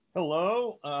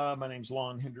Hello, my name's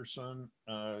Lon Henderson.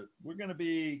 We're going to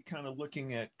be kind of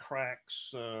looking at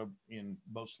cracks in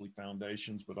mostly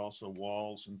foundations, but also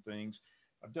walls and things.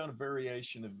 I've done a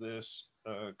variation of this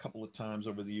a couple of times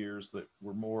over the years that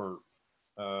were more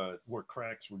where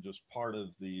cracks were just part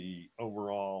of the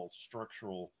overall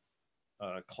structural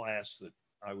class that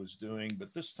I was doing.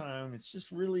 But this time it's just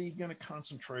really going to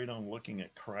concentrate on looking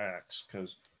at cracks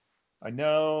because I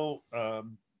know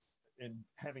and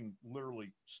having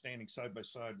literally standing side by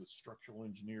side with structural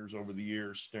engineers over the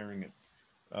years, staring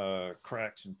at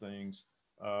cracks and things,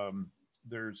 um,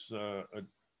 there's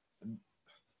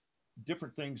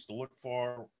different things to look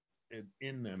for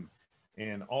in them.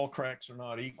 And all cracks are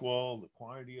not equal. The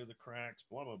quantity of the cracks,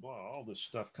 blah, blah, blah, all this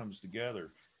stuff comes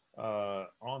together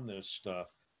on this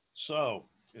stuff. So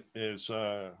it is,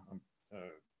 I'm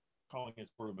calling it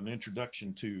sort of an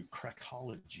introduction to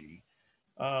crackology.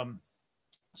 Um,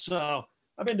 so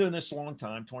I've been doing this a long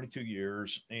time, 22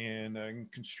 years, and in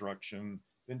construction,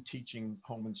 been teaching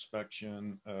home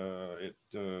inspection at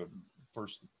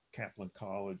first Kaplan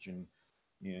College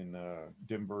in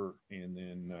Denver, and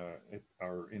then at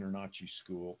our Internachi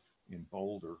School in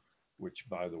Boulder, which,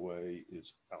 by the way,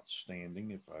 is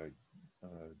outstanding, if I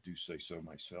do say so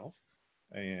myself.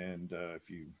 And if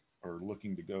you are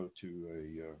looking to go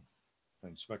to an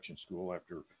inspection school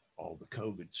after all the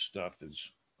COVID stuff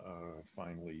is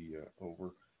finally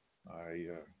over, I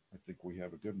think we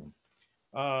have a good one.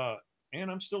 Uh, and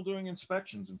I'm still doing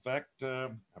inspections. In fact,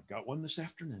 I've got one this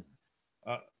afternoon.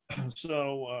 Uh,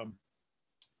 so,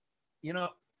 you know,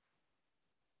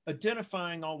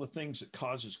 identifying all the things that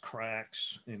causes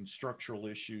cracks and structural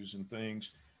issues and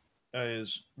things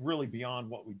is really beyond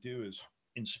what we do as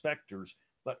inspectors,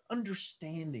 but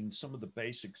understanding some of the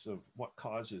basics of what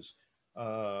causes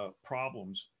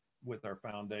problems with our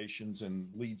foundations and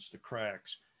leads to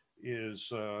cracks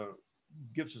is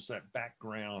gives us that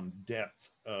background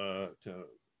depth to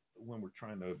when we're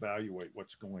trying to evaluate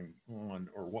what's going on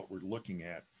or what we're looking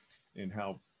at and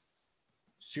how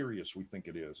serious we think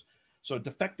it is. So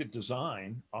defective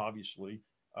design, obviously,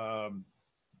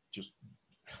 just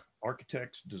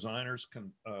architects, designers,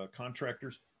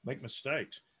 contractors make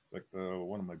mistakes. Like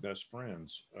one of my best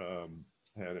friends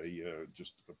had they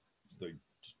just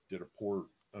did a poor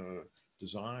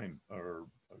design or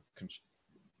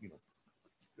you know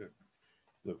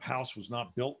the house was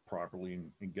not built properly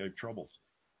and gave troubles.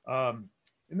 Um,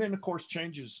 and then of course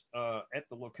changes at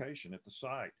the location, at the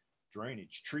site,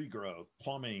 drainage, tree growth,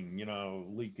 plumbing,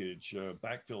 leakage,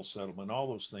 backfill settlement, all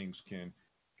those things can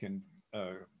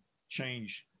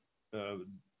change uh,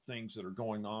 things that are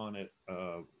going on at,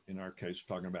 in our case,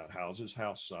 we're talking about houses,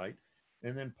 house site,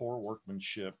 and then poor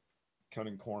workmanship,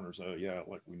 cutting corners. Oh yeah,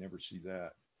 like we never see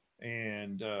that,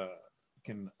 and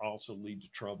can also lead to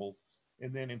trouble.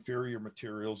 And then inferior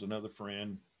materials. Another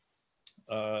friend,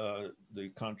 the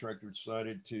contractor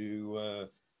decided to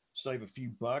save a few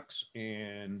bucks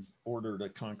and ordered a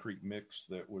concrete mix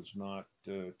that was not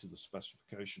to the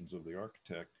specifications of the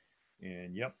architect.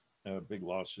 And yep, a big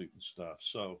lawsuit and stuff.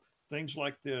 So things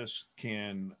like this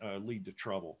can lead to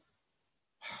trouble.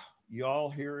 You all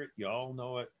hear it, you all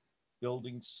know it.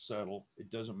 Buildings settle. It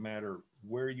doesn't matter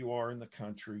where you are in the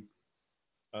country.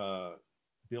 Uh,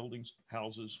 Buildings,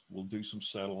 houses will do some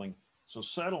settling. So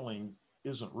settling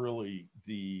isn't really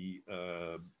the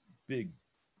big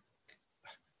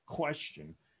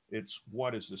question. It's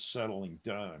what is the settling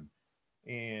done?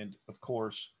 And of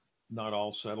course, not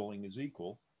all settling is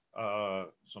equal.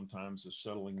 Sometimes the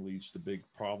settling leads to big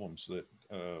problems that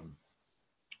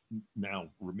now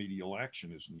remedial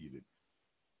action is needed.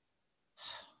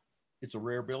 It's a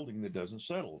rare building that doesn't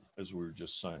settle, as we were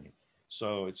just saying.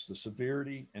 So it's the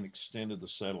severity and extent of the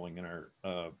settling. In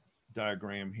our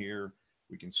diagram here,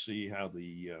 we can see how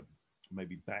the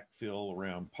maybe backfill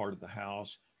around part of the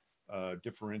house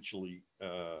differentially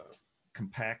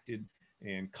compacted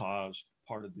and caused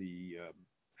part of the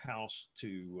house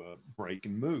to break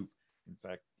and move. In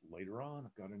fact, later on,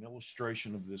 I've got an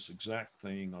illustration of this exact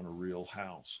thing on a real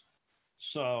house.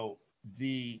 So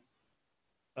the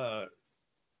uh,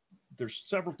 there's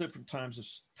several different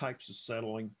types of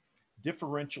settling.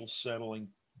 Differential settling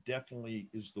definitely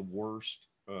is the worst.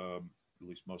 At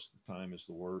least most of the time is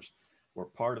the worst, where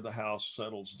part of the house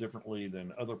settles differently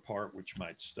than other part, which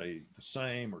might stay the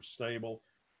same or stable,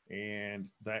 and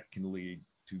that can lead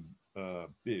to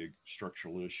big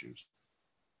structural issues.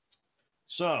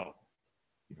 So,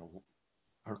 you know,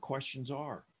 our questions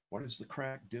are: what is the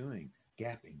crack doing?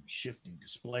 Gapping, shifting,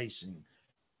 displacing.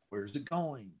 Where's it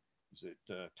going? Is it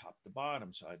top to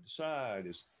bottom, side to side?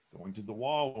 Is it going to the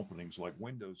wall openings like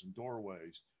windows and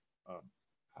doorways? Uh,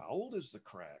 how old is the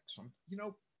crack? Some,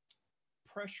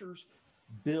 pressures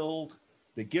build,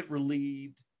 they get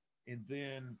relieved, and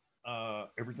then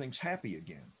everything's happy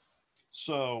again.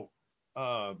 So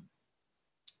uh,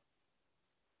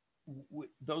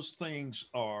 those things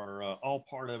are all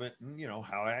part of it. And, you know,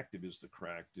 how active is the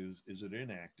crack? Is it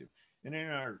inactive? And in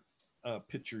our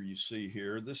picture you see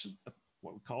here, this is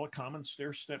what we call a common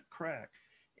stair-step crack.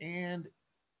 And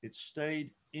it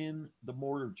stayed in the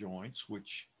mortar joints,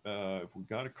 which if we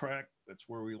got a crack, that's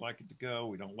where we like it to go.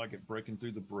 We don't like it breaking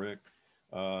through the brick.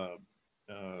 Uh,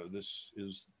 this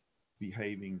is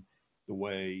behaving the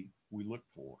way we look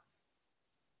for.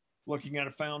 Looking at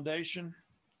a foundation,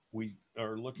 we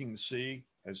are looking to see,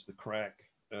 has the crack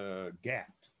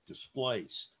gapped,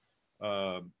 displaced.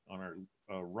 On our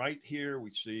right here,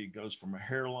 we see it goes from a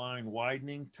hairline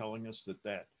widening, telling us that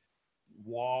that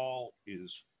wall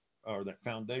is, or that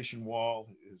foundation wall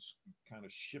is kind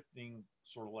of shifting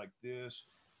sort of like this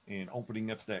and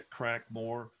opening up that crack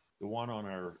more. The one on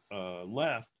our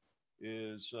left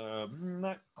is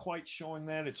not quite showing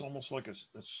that. It's almost like a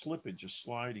slippage, just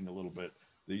sliding a little bit.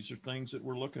 These are things that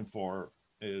we're looking for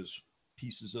as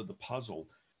pieces of the puzzle.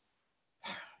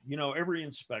 You know, every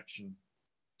inspection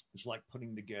is like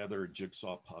putting together a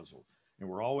jigsaw puzzle, and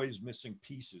we're always missing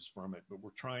pieces from it, but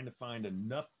we're trying to find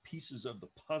enough pieces of the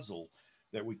puzzle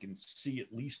that we can see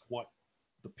at least what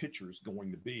the picture is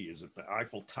going to be. Is it the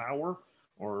Eiffel Tower,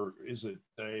 or is it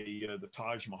the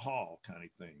Taj Mahal kind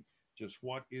of thing? Just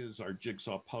what is our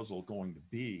jigsaw puzzle going to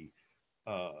be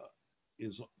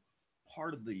is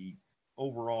part of the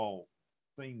overall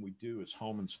thing we do as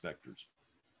home inspectors.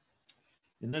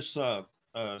 In this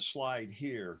slide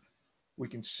here, we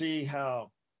can see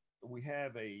how we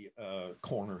have a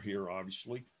corner here,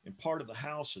 obviously, and part of the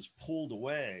house is pulled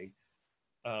away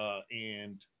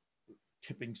and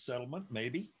tipping settlement,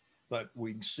 maybe, but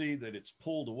we can see that it's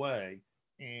pulled away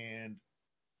and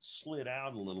slid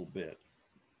out a little bit.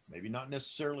 Maybe not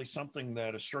necessarily something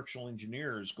that a structural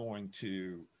engineer is going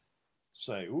to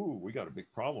say, ooh, we got a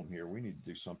big problem here. We need to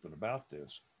do something about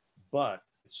this. But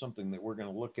it's something that we're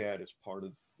going to look at as part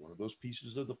of one of those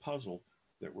pieces of the puzzle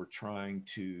that we're trying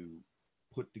to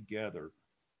put together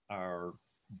our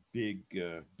big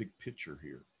picture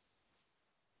here.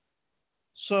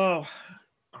 So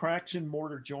cracks in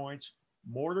mortar joints.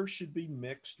 Mortar should be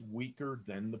mixed weaker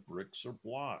than the bricks or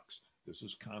blocks. This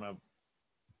is kind of,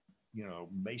 you know,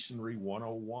 masonry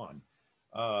 101.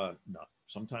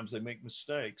 Sometimes they make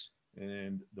mistakes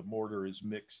and the mortar is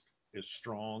mixed as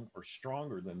strong or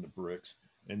stronger than the bricks.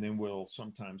 And then we'll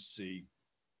sometimes see,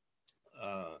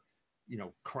 you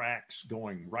know, cracks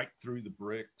going right through the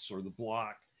bricks or the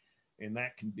block. And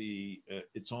that can be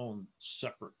its own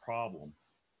separate problem.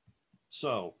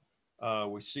 So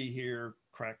we see here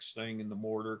cracks staying in the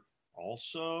mortar.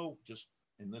 Also, just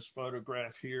in this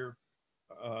photograph here,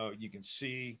 you can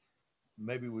see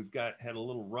maybe we've had a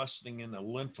little rusting in the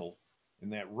lintel,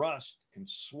 and that rust can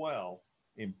swell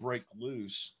and break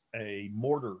loose a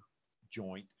mortar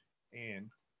joint and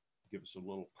give us a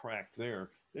little crack there.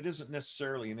 That isn't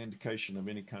necessarily an indication of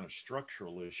any kind of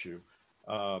structural issue.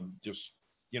 Just,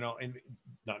 you know, and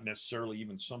not necessarily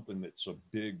even something that's a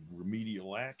big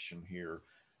remedial action here,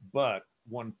 but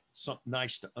something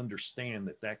nice to understand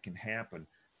that that can happen.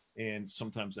 And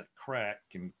sometimes that crack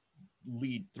can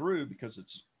lead through because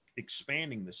it's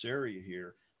expanding this area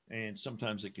here. And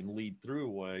sometimes it can lead through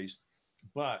ways,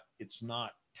 but it's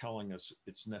not telling us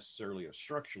it's necessarily a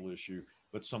structural issue,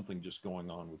 but something just going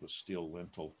on with a steel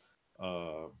lintel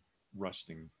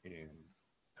rusting and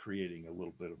creating a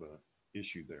little bit of a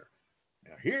issue there.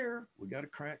 Now here we got a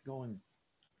crack going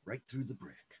right through the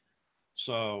brick.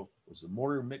 So was the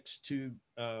mortar mixed too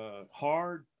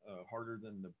hard, harder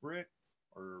than the brick,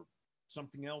 or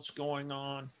something else going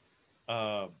on?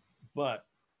 But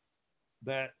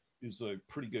that is a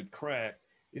pretty good crack.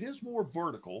 It is more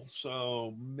vertical,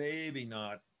 so maybe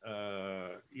not,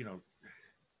 you know,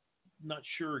 not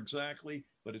sure exactly,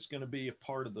 but it's going to be a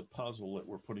part of the puzzle that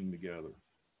we're putting together.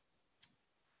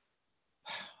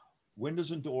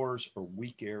 Windows and doors are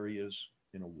weak areas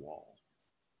in a wall.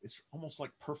 It's almost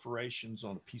like perforations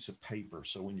on a piece of paper.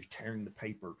 So when you're tearing the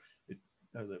paper,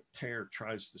 the tear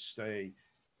tries to stay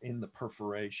in the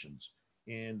perforations.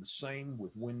 And the same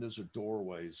with windows or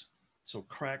doorways. So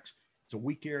cracks, it's a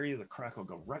weak area. The crack will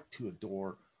go right to a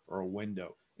door or a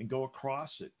window and go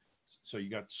across it. So you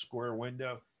got the square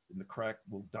window, and the crack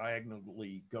will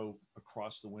diagonally go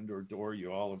across the window or door.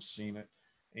 You all have seen it.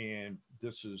 And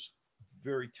this is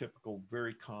very typical,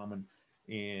 very common,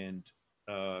 and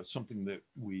something that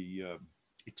we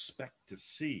expect to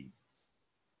see.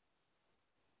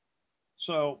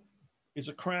 So is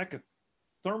a crack a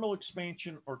thermal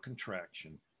expansion or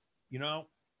contraction? You know,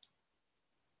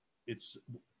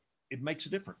 it makes a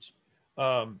difference.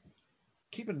 Um,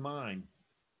 Keep in mind,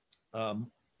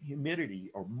 humidity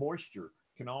or moisture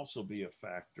can also be a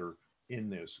factor in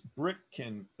this. Brick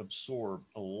can absorb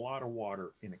a lot of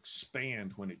water and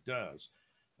expand when it does.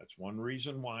 That's one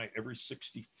reason why every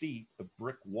 60 feet of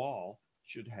brick wall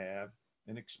should have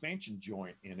an expansion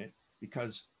joint in it,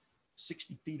 because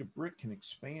 60 feet of brick can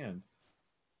expand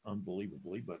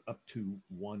unbelievably, but up to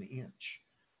 1 inch.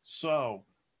 So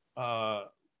uh,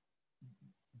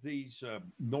 these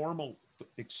normal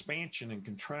expansion and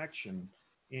contraction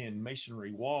in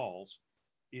masonry walls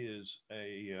is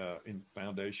in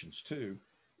foundations too,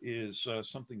 is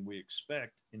something we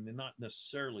expect, and they're not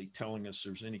necessarily telling us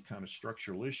there's any kind of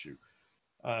structural issue.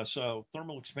 So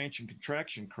thermal expansion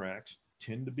contraction cracks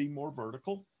tend to be more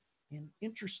vertical. And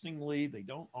interestingly, they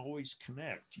don't always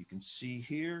connect. You can see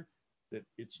here that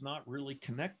it's not really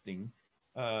connecting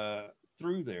uh,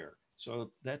 through there.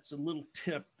 So that's a little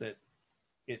tip that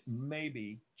it may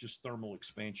be just thermal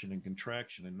expansion and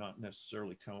contraction and not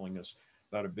necessarily telling us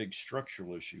about a big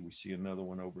structural issue. We see another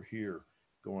one over here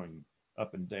going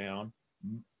up and down,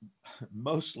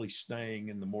 mostly staying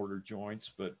in the mortar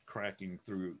joints, but cracking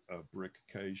through a brick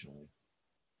occasionally.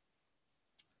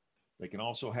 They can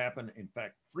also happen, in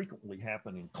fact, frequently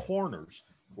happen in corners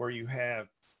where you have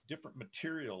different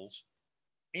materials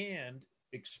and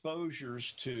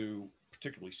exposures to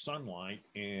particularly sunlight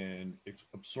and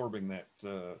absorbing that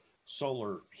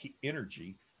solar heat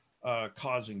energy,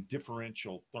 causing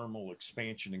differential thermal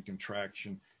expansion and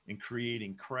contraction and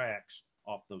creating cracks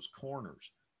off those corners.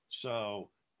 So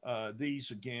these,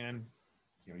 again,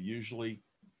 usually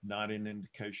not an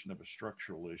indication of a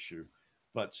structural issue,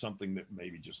 but something that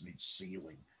maybe just needs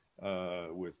sealing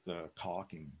with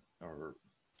caulking or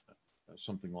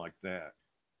something like that.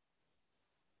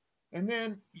 And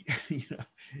then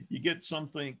you get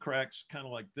something cracks kind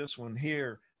of like this one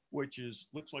here, which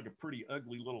looks like a pretty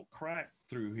ugly little crack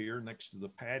through here next to the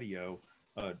patio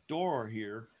door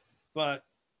here. But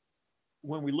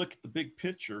when we look at the big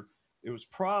picture, it was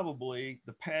probably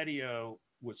the patio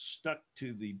was stuck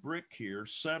to the brick here,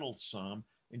 settled some,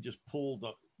 and just pulled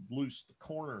up loose the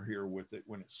corner here with it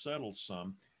when it settled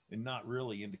some, and not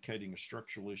really indicating a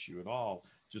structural issue at all,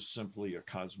 just simply a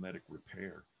cosmetic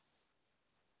repair.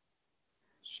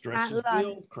 Stresses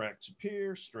build, cracks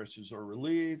appear, stresses are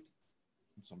relieved,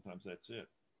 and sometimes that's it.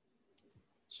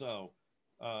 So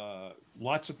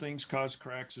lots of things cause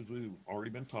cracks, as we've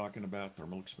already been talking about: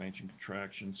 thermal expansion,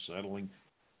 contraction, settling,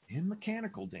 and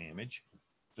mechanical damage.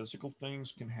 Physical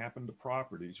things can happen to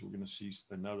properties. We're going to see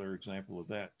another example of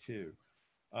that too.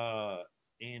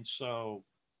 And so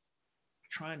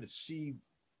trying to see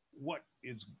what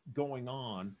is going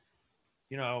on,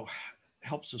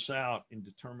 helps us out in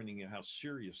determining how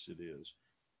serious it is.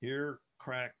 Here,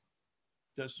 crack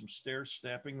does some stair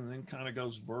stepping and then kind of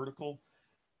goes vertical.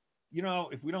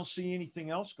 If we don't see anything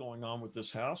else going on with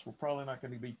this house, we're probably not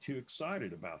going to be too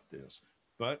excited about this.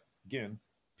 But again,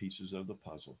 pieces of the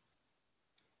puzzle.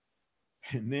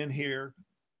 And then here,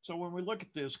 so when we look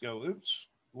at this, go, oops,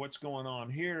 what's going on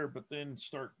here? But then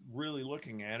start really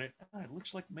looking at it. It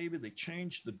looks like maybe they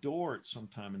changed the door at some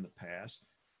time in the past.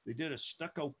 They did a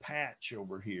stucco patch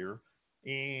over here,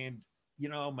 and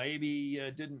maybe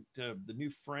didn't the new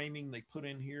framing they put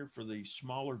in here for the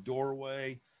smaller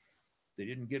doorway, they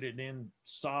didn't get it in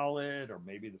solid, or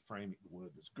maybe the framing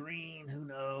wood is green, who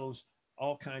knows,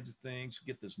 all kinds of things.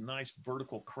 Get this nice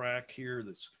vertical crack here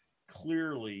that's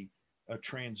clearly a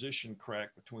transition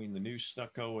crack between the new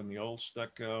stucco and the old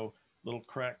stucco, little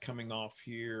crack coming off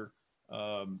here.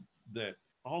 That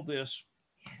all this,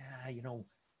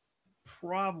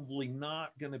 probably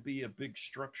not going to be a big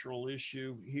structural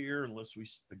issue here unless we,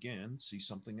 again, see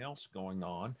something else going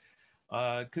on.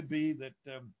 It could be that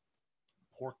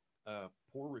poor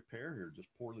repair here, just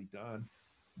poorly done.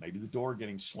 Maybe the door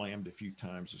getting slammed a few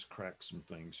times has cracked some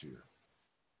things here.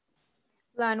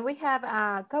 Lon, we have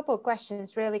a couple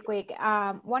questions really quick.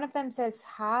 One of them says,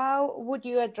 how would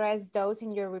you address those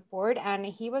in your report? And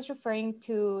he was referring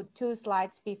to 2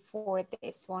 slides before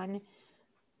this one.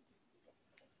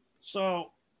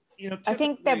 So, I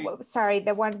think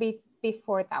the one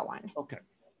before that one. Okay.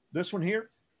 This one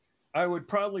here, I would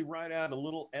probably write out a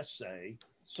little essay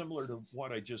similar to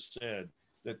what I just said,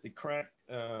 that the crack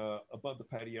above the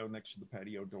patio next to the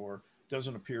patio door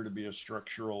doesn't appear to be a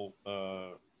structural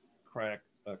crack,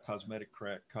 a cosmetic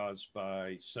crack caused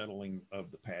by settling of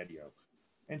the patio.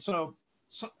 And so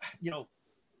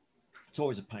it's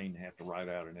always a pain to have to write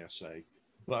out an essay.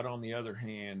 But on the other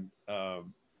hand,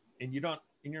 and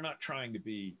you're not trying to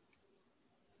be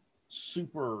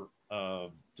super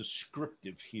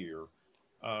descriptive here.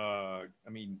 I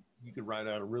mean, you could write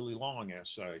out a really long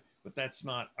essay, but that's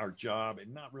not our job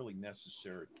and not really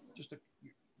necessary.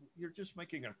 You're just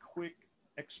making a quick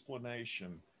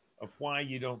explanation of why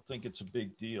you don't think it's a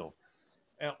big deal.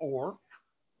 Or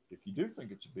if you do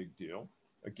think it's a big deal,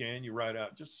 again, you write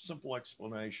out just a simple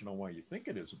explanation on why you think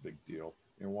it is a big deal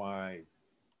and why,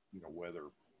 whether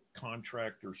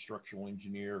contractor, structural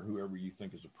engineer, whoever you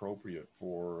think is appropriate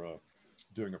for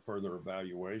doing a further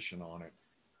evaluation on it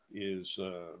is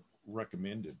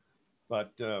recommended.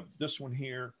 But this one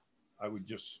here, I would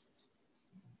just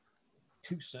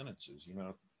 2 sentences,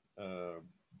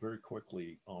 very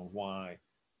quickly on why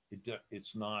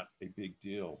it's not a big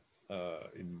deal,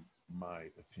 in my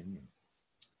opinion.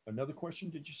 Another question,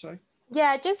 did you say?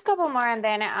 Yeah, just a couple more, and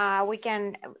then we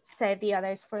can save the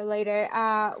others for later.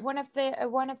 One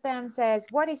of them says,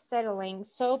 "What is settling?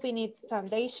 Soil beneath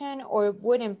foundation, or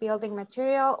wooden building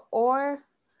material, or?"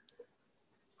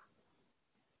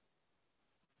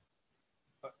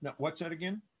 Now, what's that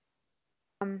again?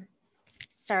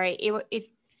 Sorry,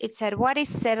 it said, "What is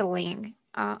settling?"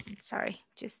 Sorry,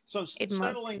 just so it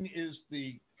settling moved. is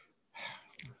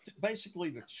basically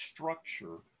the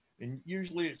structure, and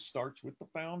usually it starts with the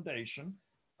foundation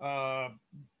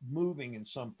moving in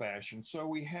some fashion. So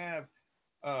we have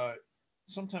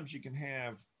sometimes you can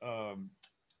have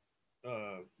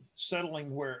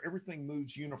settling where everything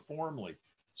moves uniformly.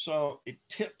 So it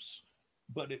tips,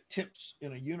 but it tips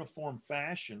in a uniform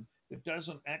fashion that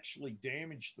doesn't actually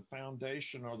damage the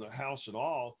foundation or the house at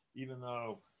all, even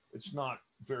though it's not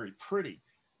very pretty.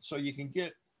 So you can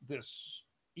get this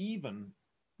even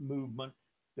movement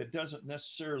that doesn't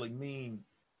necessarily mean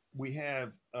we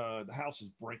have the house is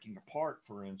breaking apart,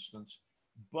 for instance,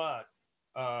 but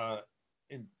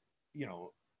in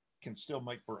can still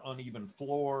make for uneven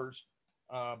floors,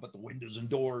 but the windows and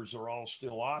doors are all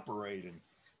still operating,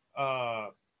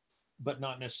 but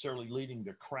not necessarily leading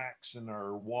to cracks in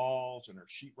our walls and our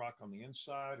sheetrock on the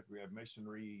inside. If we have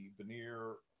masonry,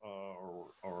 veneer,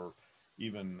 or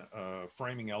even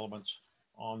framing elements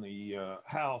on the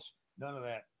house, none of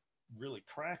that really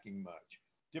cracking much.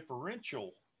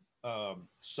 Differential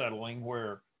settling,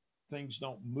 where things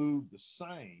don't move the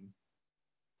same,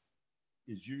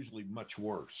 is usually much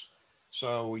worse.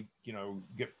 So we,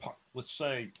 get let's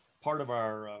say part of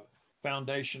our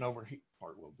foundation over here.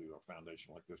 We'll do a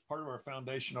foundation like this. Part of our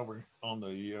foundation over on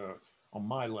the on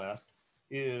my left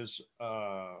is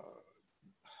on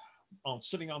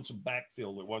sitting on some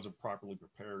backfill that wasn't properly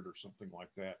prepared or something like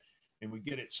that, and we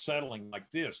get it settling like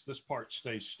this. This part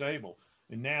stays stable,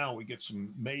 and now we get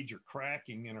some major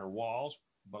cracking in our walls,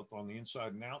 both on the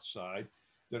inside and outside,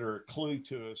 that are a clue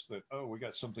to us that, oh, we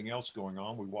got something else going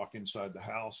on. We walk inside the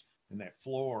house and that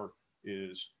floor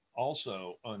is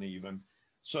also uneven.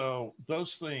 So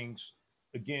those things,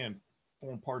 again,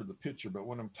 form part of the picture. But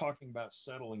what I'm talking about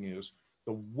settling is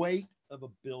the weight of a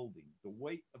building, the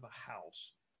weight of a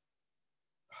house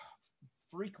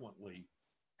frequently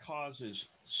causes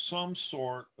some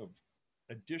sort of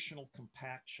additional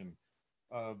compaction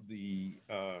of the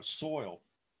soil.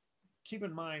 Keep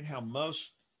in mind how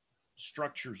most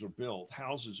structures are built,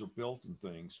 houses are built and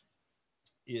things,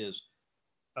 is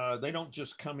they don't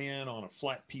just come in on a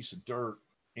flat piece of dirt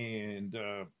and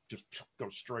just go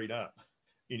straight up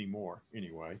anymore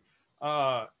anyway.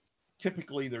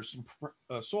 Typically there's some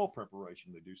soil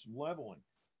preparation. They do some leveling.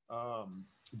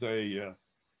 They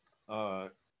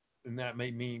and that may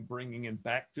mean bringing in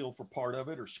backfill for part of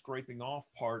it or scraping off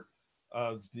part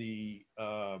of the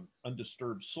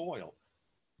undisturbed soil.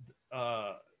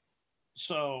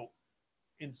 So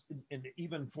and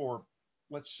even for,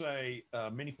 let's say,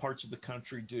 many parts of the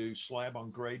country do slab on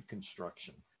grade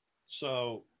construction.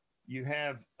 So you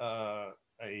have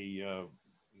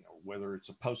whether it's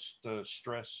a post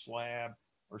stress slab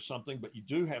or something, but you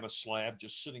do have a slab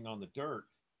just sitting on the dirt.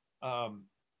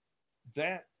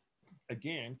 That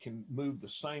again can move the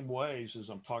same ways as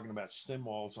I'm talking about stem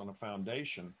walls on a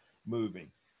foundation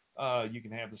moving. You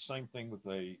can have the same thing with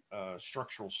a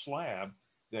structural slab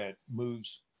that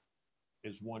moves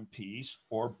as one piece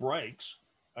or breaks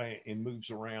and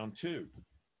moves around too.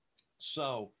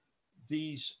 So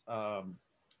these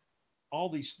all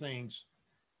these things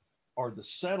are the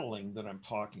settling that I'm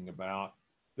talking about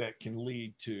that can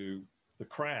lead to the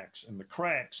cracks, and the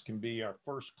cracks can be our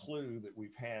first clue that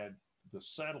we've had the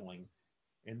settling,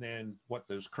 and then what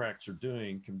those cracks are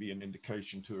doing can be an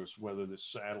indication to us whether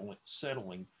this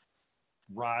settling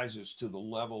rises to the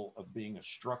level of being a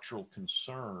structural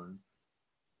concern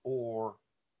or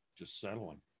just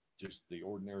settling, just the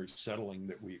ordinary settling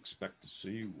that we expect to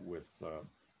see with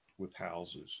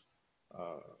houses.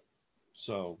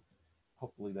 So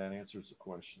hopefully that answers the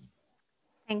question.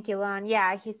 Thank you, Lon.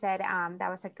 Yeah, he said that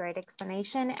was a great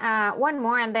explanation. One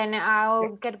more, and then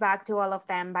I'll get back to all of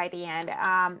them by the end.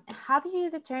 How do you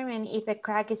determine if the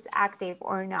crack is active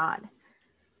or not?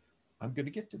 I'm going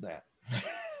to get to that.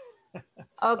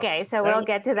 Okay, so we'll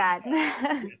get to that.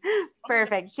 Yes,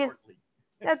 Perfect. Just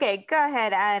okay, go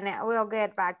ahead, and we'll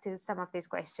get back to some of these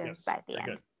questions by the very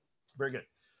end. good. Very good.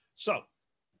 So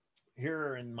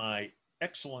here in my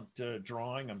excellent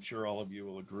drawing, I'm sure all of you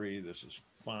will agree, this is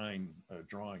fine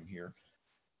drawing here,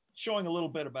 showing a little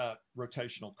bit about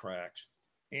rotational cracks.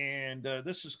 And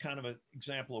this is kind of an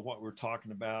example of what we're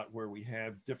talking about, where we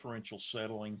have differential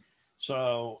settling.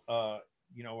 So,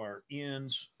 you know, our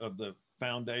ends of the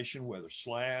foundation, whether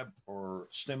slab or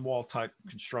stem wall type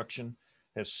construction,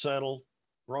 has settled,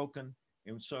 broken.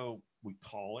 And so we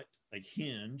call it a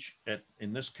hinge at,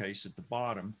 in this case, at the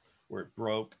bottom where it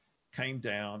broke, came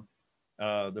down.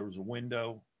 There was a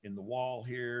window in the wall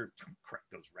here, crack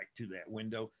goes right to that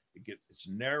window. It's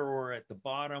narrower at the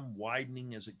bottom,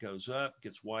 widening as it goes up,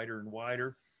 gets wider and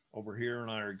wider. Over here in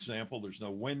our example, there's no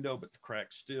window, but the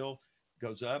crack still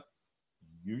goes up,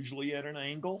 usually at an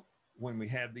angle when we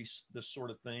have this sort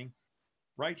of thing.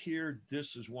 Right here,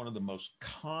 this is one of the most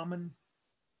common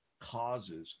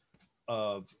causes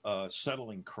of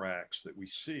settling cracks that we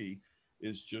see,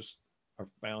 is just our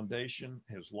foundation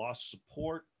has lost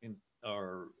support in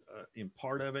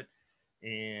part of it,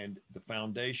 and the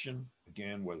foundation,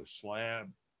 again, whether slab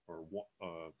or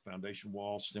foundation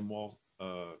wall, stem wall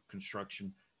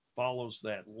construction, follows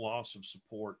that loss of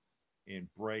support and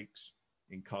breaks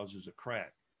and causes a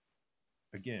crack.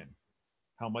 Again,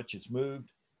 how much it's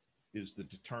moved is the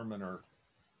determiner,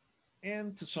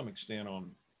 and to some extent on,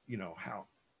 you know, how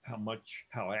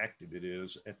active it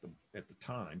is at the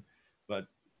time, but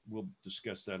we'll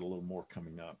discuss that a little more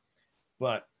coming up.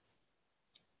 But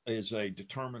is a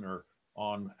determiner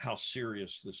on how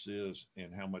serious this is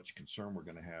and how much concern we're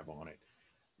going to have on it.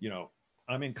 You know,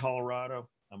 I'm in Colorado.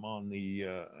 I'm on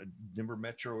the Denver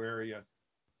metro area.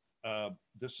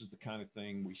 This is the kind of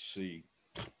thing we see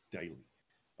daily.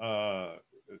 I've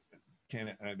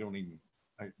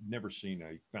never seen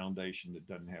a foundation that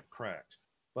doesn't have cracks,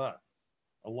 but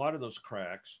a lot of those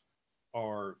cracks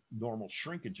are normal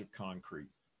shrinkage of concrete.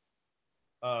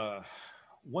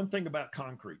 One thing about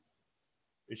concrete,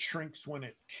 it shrinks when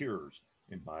it cures.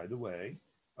 And by the way,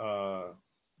 you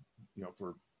know,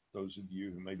 for those of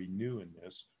you who may be new in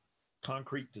this,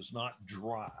 concrete does not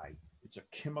dry. It's a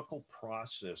chemical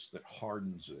process that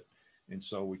hardens it. And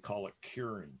so we call it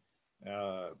curing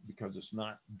because it's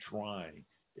not drying.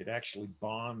 It actually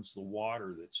bonds the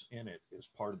water that's in it as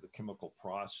part of the chemical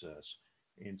process.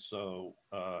 And so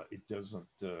it doesn't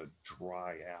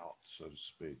dry out, so to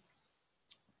speak.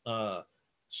 As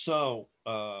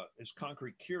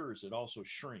concrete cures, it also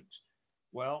shrinks.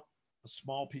 Well, a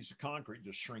small piece of concrete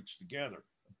just shrinks together.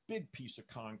 A big piece of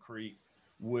concrete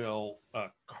will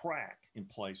crack in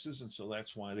places, and so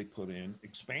that's why they put in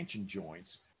expansion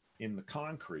joints in the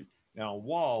concrete. Now, on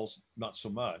walls, not so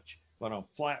much, but on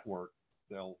flat work,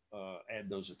 they'll add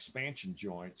those expansion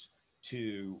joints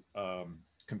to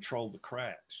control the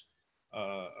cracks,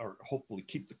 or hopefully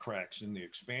keep the cracks in the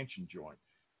expansion joint.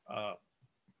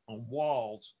 On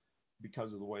walls,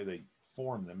 because of the way they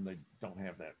form them, they don't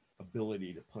have that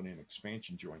ability to put in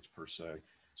expansion joints per se.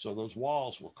 So those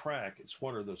walls will crack. It's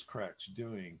what are those cracks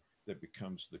doing that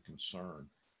becomes the concern.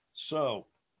 So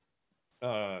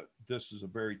this is a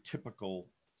very typical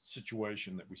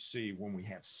situation that we see when we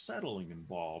have settling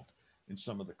involved in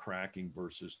some of the cracking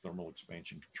versus thermal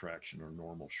expansion contraction or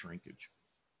normal shrinkage.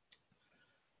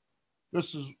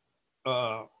 This is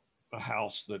a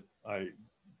house that I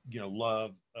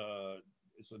love.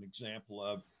 It's an example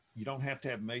of, you don't have to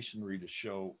have masonry to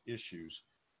show issues.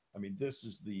 I mean, this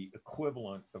is the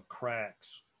equivalent of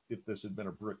cracks if this had been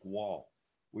a brick wall.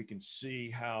 We can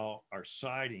see how our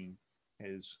siding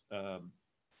has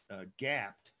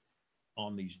gapped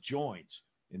on these joints.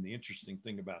 And the interesting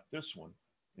thing about this one,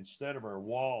 instead of our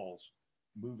walls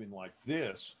moving like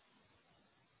this,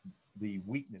 the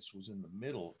weakness was in the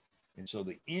middle. And so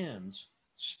the ends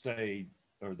stayed,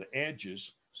 or the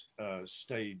edges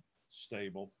stayed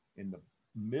stable, and the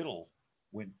middle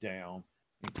went down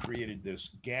and created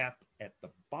this gap at the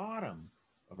bottom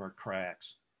of our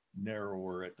cracks,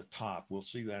 narrower at the top. We'll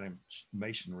see that in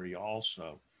masonry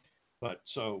also. But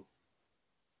so,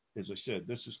 as I said,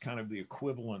 this is kind of the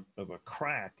equivalent of a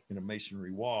crack in a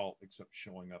masonry wall, except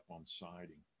showing up on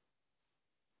siding.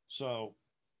 So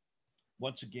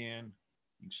once again,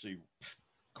 you can see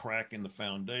crack in the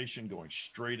foundation going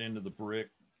straight into the brick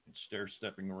and stair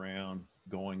stepping around,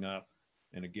 going up.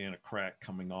 And again, a crack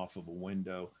coming off of a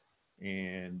window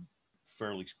and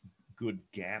fairly good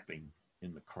gapping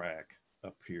in the crack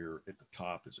up here at the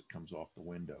top as it comes off the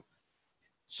window.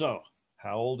 So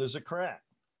how old is a crack?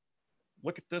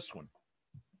 Look at this one.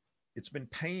 It's been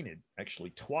painted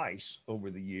actually twice over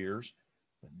the years,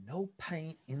 but no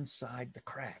paint inside the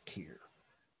crack here.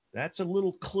 That's a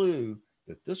little clue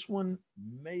that this one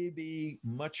may be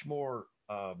much more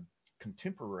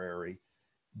contemporary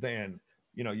than,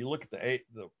 you look at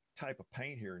the type of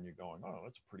paint here and you're going, oh,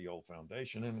 that's a pretty old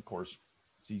foundation. And of course,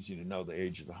 it's easy to know the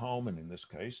age of the home. And in this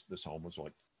case, this home was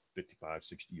like 55,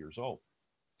 60 years old.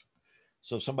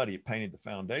 So somebody had painted the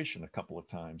foundation a couple of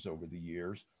times over the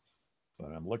years,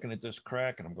 but I'm looking at this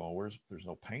crack and I'm going, there's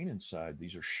no paint inside.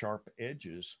 These are sharp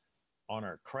edges on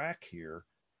our crack here.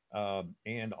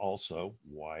 And also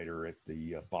wider at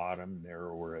the bottom,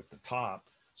 narrower at the top.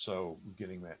 So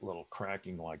getting that little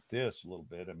cracking like this a little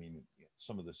bit. I mean,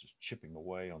 some of this is chipping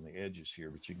away on the edges here,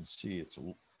 but you can see it's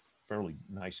a fairly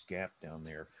nice gap down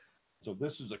there. So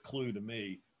this is a clue to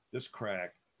me. This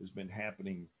crack has been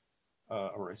happening,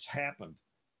 or it's happened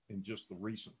in just the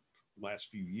recent last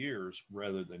few years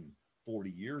rather than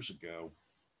 40 years ago,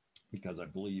 because I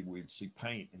believe we'd see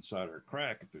paint inside our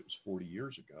crack if it was 40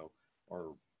 years ago,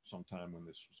 or sometime when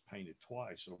this was painted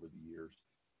twice over the years.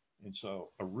 And so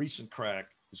a recent crack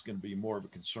is going to be more of a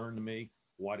concern to me.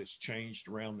 What has changed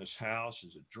around this house?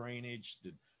 Is it drainage?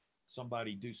 Did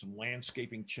somebody do some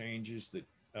landscaping changes that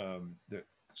that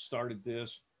started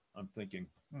this? I'm thinking,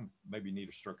 maybe need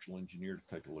a structural engineer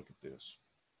to take a look at this.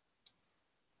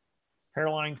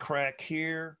 Hairline crack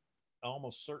here,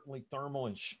 almost certainly thermal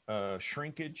and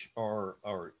shrinkage,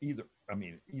 or either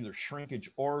shrinkage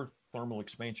or thermal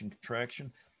expansion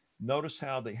contraction. Notice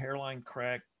how the hairline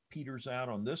crack peters out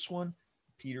on this one,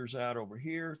 peters out over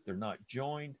here. They're not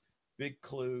joined. Big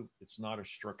clue, it's not a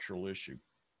structural issue.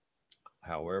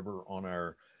 However, on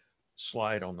our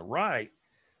slide on the right,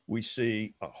 we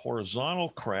see a horizontal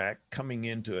crack coming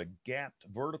into a gapped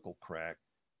vertical crack.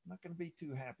 I'm not going to be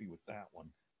too happy with that one.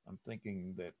 I'm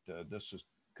thinking that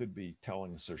could be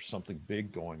telling us there's something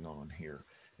big going on here.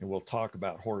 And we'll talk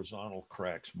about horizontal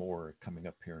cracks more coming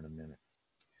up here in a minute.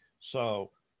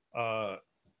 So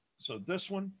this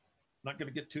one, not going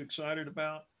to get too excited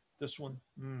about. This one,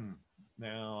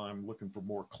 now I'm looking for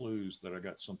more clues that I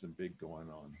got something big going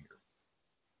on here.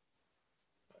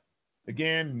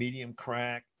 Again, medium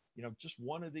crack, just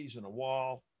one of these in a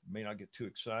wall. May not get too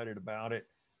excited about it.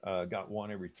 Got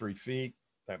one every 3 feet.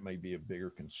 That may be a bigger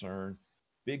concern.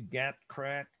 Big gap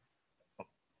crack.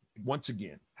 Once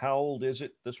again, how old is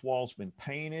it? This wall's been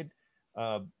painted.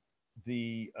 But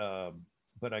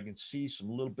I can see some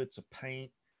little bits of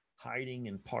paint hiding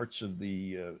in parts of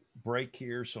the break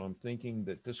here. So I'm thinking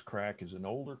that this crack is an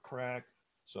older crack.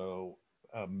 So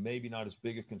maybe not as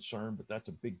big a concern, but that's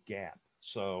a big gap.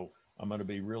 So I'm going to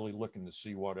be really looking to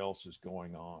see what else is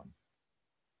going on.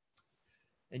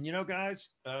 And guys,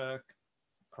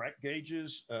 crack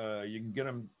gauges, you can get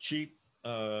them cheap,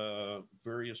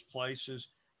 various places,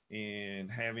 and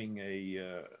having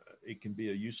it can be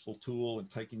a useful tool in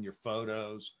taking your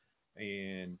photos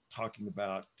and talking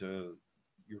about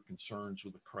your concerns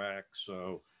with a crack.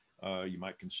 So you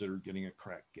might consider getting a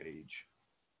crack gauge.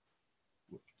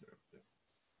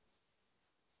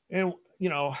 And,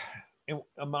 and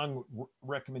among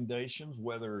recommendations,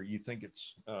 whether you think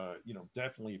it's,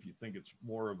 definitely if you think it's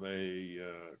more of a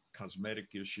cosmetic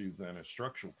issue than a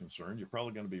structural concern, you're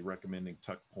probably going to be recommending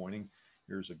tuck pointing.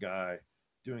 Here's a guy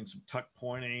doing some tuck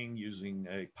pointing using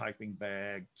a piping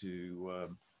bag to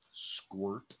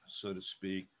squirt, so to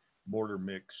speak, mortar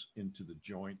mix into the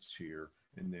joints here.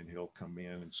 And then he'll come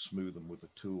in and smooth them with a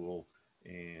tool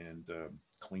and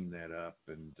clean that up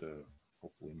and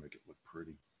hopefully make it look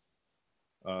pretty.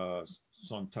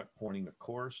 Some tuck pointing, of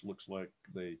course, looks like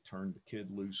they turned the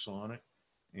kid loose on it,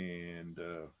 and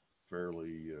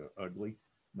fairly ugly.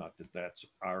 Not that that's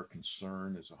our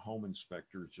concern as a home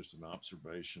inspector. It's just an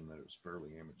observation that it was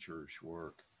fairly amateurish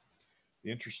work.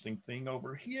 The interesting thing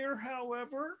over here,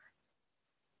 however,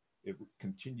 it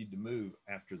continued to move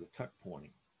after the tuck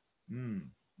pointing.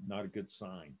 Not a good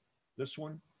sign. This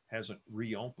one hasn't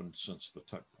reopened since the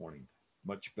tuck pointing.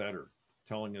 Much better,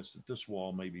 telling us that this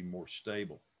wall may be more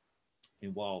stable.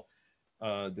 And while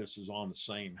this is on the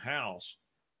same house,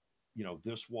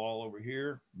 this wall over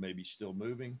here may be still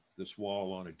moving. This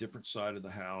wall on a different side of the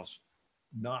house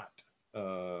not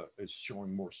is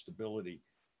showing more stability.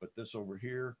 But this over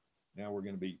here, now we're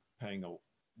going to be paying a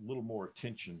little more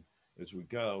attention as we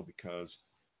go because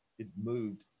it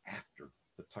moved after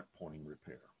the tuck pointing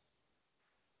repair.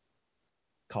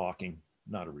 Caulking,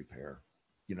 not a repair.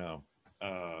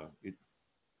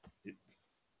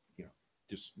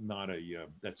 Just not a,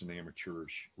 that's an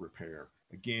amateurish repair.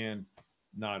 Again,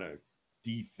 not a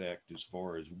defect as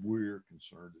far as we're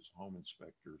concerned as home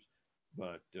inspectors,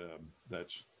 but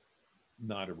that's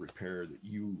not a repair that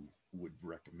you would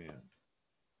recommend.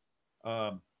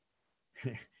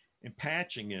 And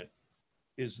patching it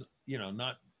is,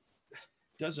 not,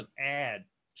 doesn't add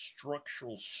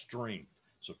structural strength.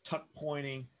 So tuck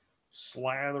pointing,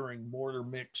 slathering mortar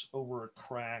mix over a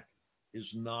crack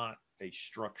is not a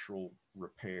structural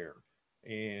repair.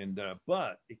 And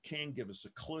but it can give us a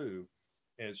clue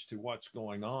as to what's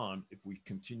going on if we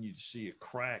continue to see a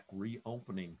crack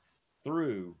reopening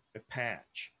through a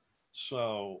patch.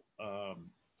 So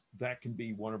that can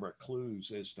be one of our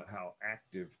clues as to how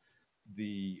active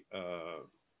the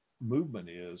movement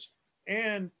is.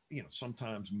 And,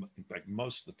 sometimes, in fact,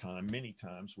 most of the time, many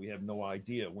times, we have no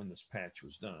idea when this patch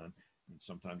was done. And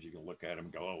sometimes you can look at them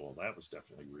and go, oh, well, that was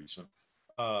definitely recent.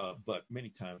 But many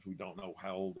times we don't know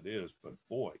how old it is. But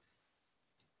boy,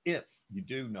 if you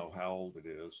do know how old it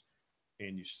is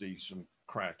and you see some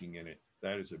cracking in it,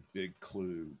 that is a big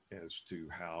clue as to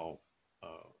how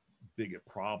big a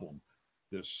problem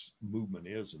this movement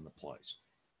is in the place.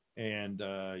 And,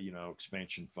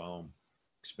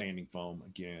 expanding foam,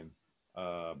 again,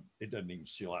 it doesn't even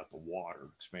seal out the water.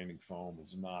 Expanding foam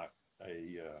is not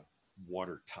a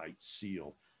watertight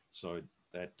seal. So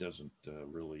that doesn't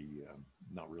really,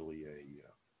 not really a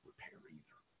repair either.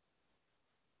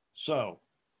 So,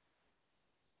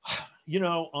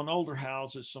 on older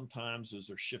houses, sometimes as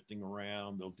they're shifting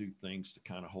around, they'll do things to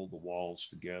kind of hold the walls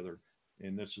together.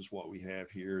 And this is what we have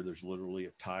here. There's literally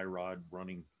a tie rod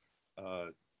running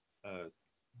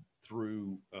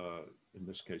through, in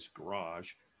this case,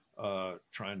 garage,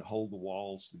 trying to hold the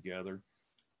walls together.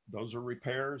 Those are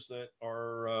repairs that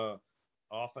are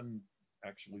often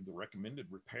actually the recommended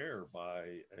repair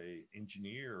by a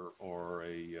engineer or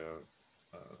a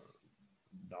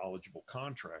knowledgeable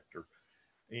contractor.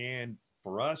 And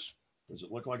for us, does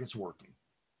it look like it's working?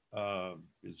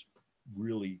 Is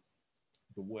really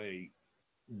the way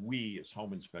we as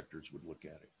home inspectors would look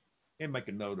at it and make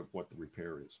a note of what the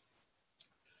repair is.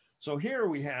 So here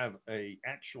we have a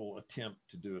actual attempt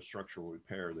to do a structural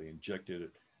repair. They injected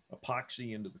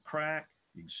epoxy into the crack.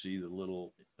 You can see the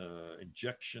little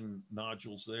injection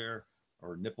nodules there,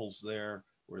 or nipples there,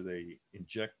 where they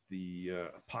inject the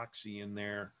epoxy in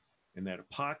there. And that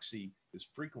epoxy is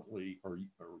frequently or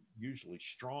usually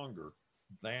stronger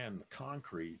than the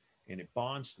concrete, and it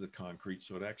bonds to the concrete,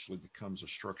 so it actually becomes a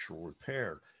structural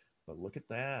repair. But look at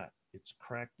that, it's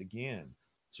cracked again.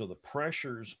 So the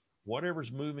pressures,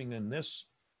 whatever's moving in this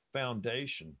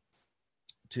foundation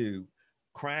to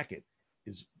crack it,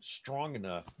 is strong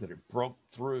enough that it broke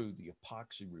through the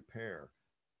epoxy repair.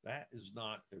 That is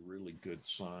not a really good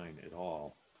sign at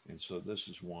all. And so this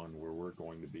is one where we're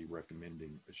going to be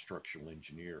recommending a structural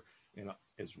engineer. And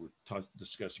as we're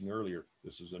discussing earlier,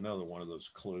 this is another one of those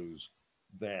clues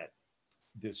that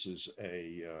this is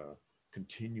a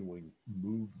continuing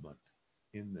movement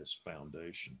in this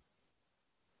foundation.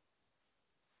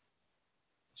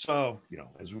 So,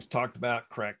 as we've talked about,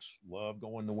 cracks love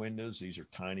going to windows. These are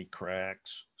tiny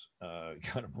cracks. Got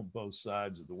them on both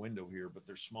sides of the window here, but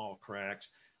they're small cracks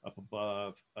up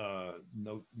above.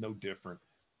 No different.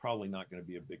 Probably not going to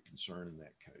be a big concern in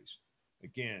that case.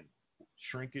 Again,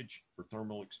 shrinkage or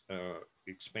thermal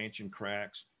expansion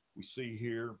cracks. We see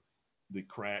here the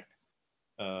crack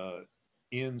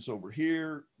ends over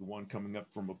here, the one coming up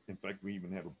from, in fact, we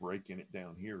even have a break in it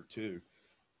down here too.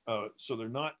 So they're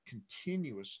not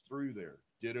continuous through there.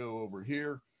 Ditto over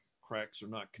here. Cracks are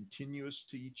not continuous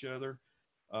to each other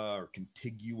or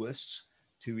contiguous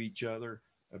to each other.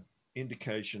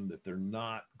 Indication that they're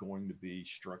not going to be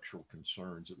structural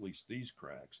concerns, at least these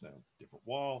cracks. Now, different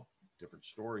wall, different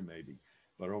story maybe,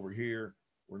 but over here,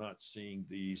 we're not seeing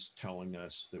these telling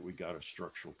us that we got a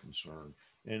structural concern.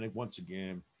 And once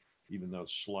again, even though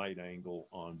slight angle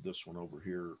on this one over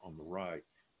here on the right,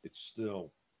 it's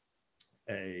still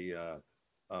a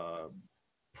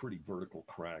pretty vertical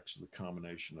crack. So the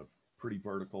combination of pretty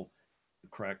vertical, the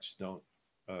cracks don't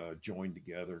join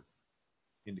together,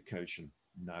 indication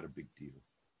not a big deal.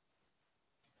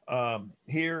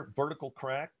 Here, vertical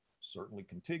crack, certainly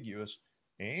contiguous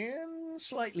and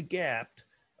slightly gapped.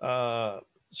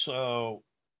 So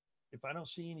if I don't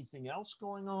see anything else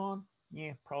going on,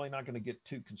 probably not going to get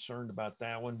too concerned about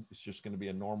that one. It's just going to be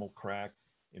a normal crack.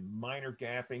 And minor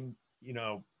gapping,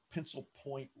 pencil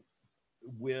point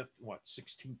width,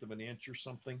 1/16 of an inch or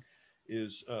something,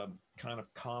 is kind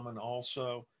of common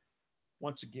also.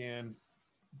 Once again,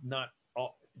 not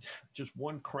all, just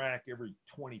one crack every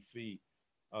 20 feet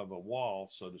of a wall,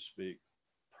 so to speak,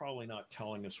 probably not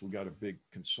telling us we got a big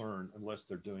concern unless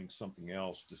they're doing something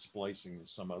else, displacing in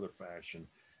some other fashion,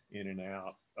 in and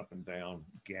out, up and down,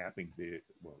 gapping big.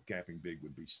 Well, gapping big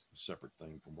would be a separate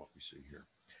thing from what we see here.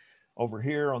 Over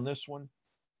here on this one,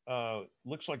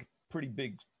 looks like pretty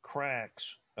big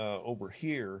cracks over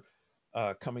here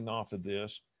coming off of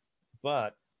this,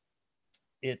 but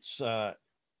it's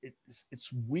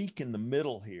it's weak in the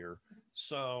middle here.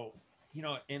 So,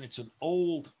 and it's an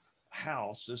old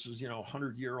house. This is,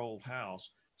 100-year-old house.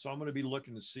 So I'm going to be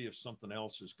looking to see if something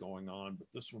else is going on, but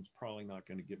this one's probably not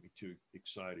going to get me too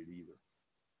excited either.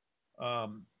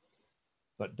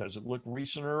 But does it look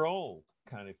recent or old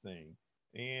kind of thing?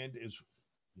 And is,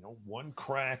 one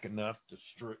crack enough to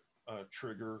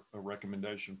trigger a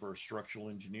recommendation for a structural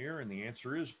engineer? And the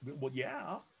answer is, well,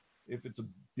 yeah. If it's a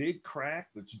big crack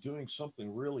that's doing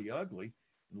something really ugly,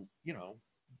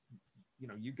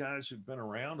 you guys who've been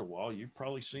around a while, you've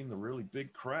probably seen the really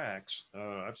big cracks.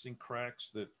 I've seen cracks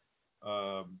that,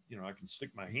 I can stick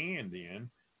my hand in.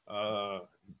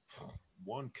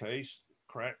 One case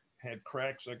had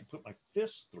cracks I could put my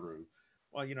fist through.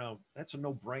 Well, that's a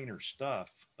no-brainer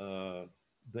stuff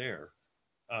there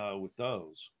with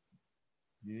those.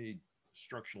 You need a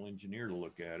structural engineer to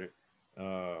look at it.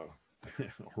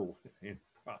 Or and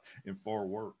far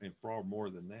more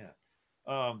than that.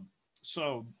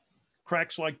 So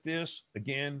cracks like this,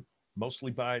 again,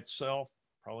 mostly by itself,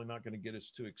 probably not going to get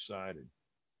us too excited.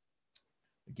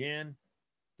 Again,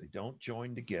 they don't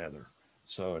join together.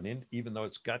 So even though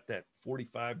it's got that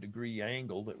 45-degree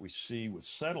angle that we see with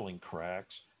settling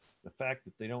cracks, the fact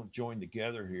that they don't join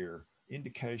together here,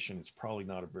 indication it's probably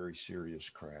not a very serious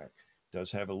crack. Does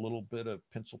have a little bit of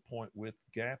pencil point width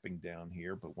gapping down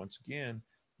here, but once again,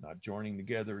 not joining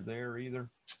together there either.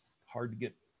 Hard to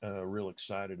get real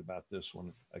excited about this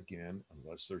one again,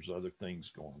 unless there's other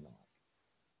things going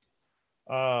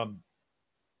on.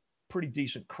 Pretty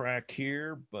decent crack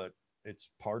here, but it's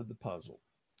part of the puzzle.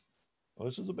 Well,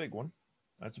 this is a big one.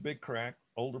 That's a big crack,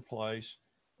 older place.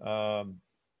 We're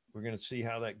going to see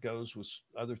how that goes with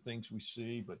other things we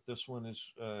see, but this one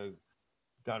is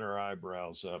got our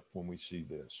eyebrows up when we see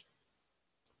this.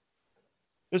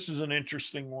 This is an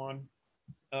interesting one.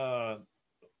 Doesn't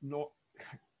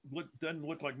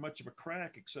look like much of a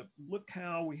crack, except look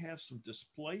how we have some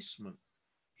displacement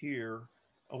here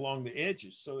along the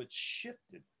edges. So it's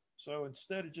shifted. So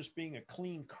instead of just being a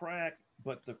clean crack,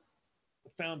 but the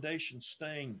foundation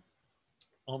staying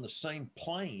on the same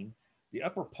plane, the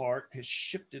upper part has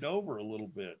shifted over a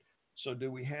little bit. So do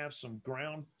we have some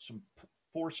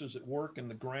forces at work in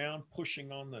the ground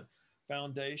pushing on the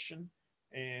foundation,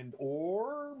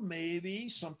 or maybe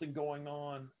something going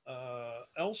on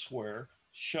elsewhere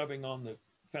shoving on the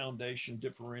foundation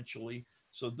differentially?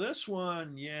 So this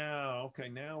one, yeah, okay,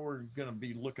 now we're going to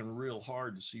be looking real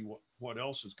hard to see what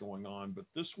else is going on. But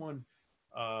this one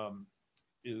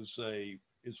is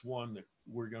one that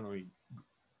we're going to,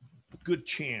 good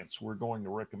chance we're going to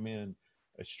recommend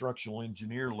a structural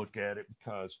engineer look at it,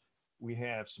 because we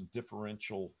have some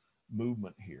differential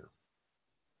movement here.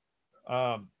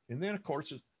 And then, of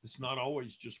course, it's not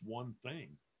always just one thing.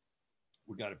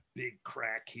 We got a big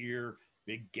crack here,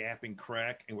 big gapping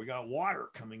crack, and we got water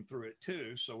coming through it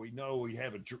too. So we know we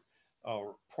have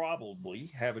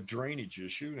probably have a drainage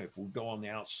issue. And if we go on the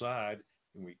outside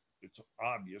and it's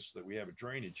obvious that we have a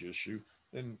drainage issue,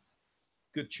 then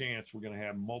good chance we're going to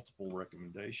have multiple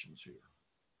recommendations here.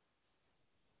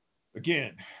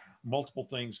 Again, multiple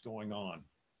things going on.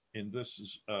 And this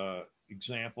is an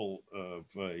example of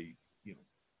a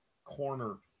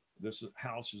corner. This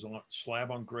house is on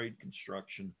slab on grade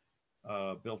construction,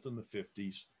 built in the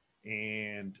 50s.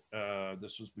 And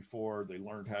this was before they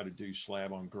learned how to do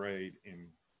slab on grade in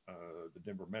the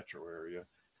Denver metro area.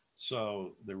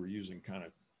 So they were using kind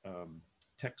of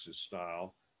Texas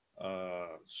style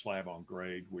slab on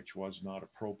grade, which was not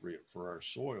appropriate for our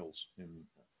soils in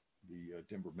the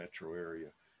Denver metro area.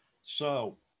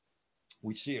 So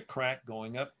we see a crack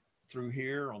going up through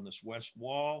here on this west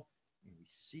wall, and we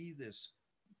see this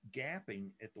gapping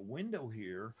at the window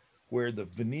here where the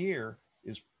veneer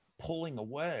is pulling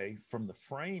away from the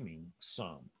framing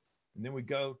some. And then we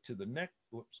go to the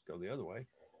go the other way,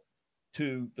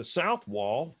 to the south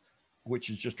wall,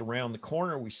 which is just around the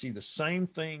corner. We see the same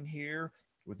thing here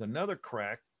with another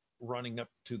crack running up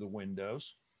to the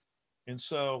windows. And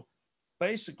so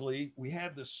basically we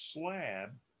have this slab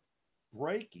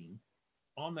breaking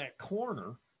on that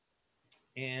corner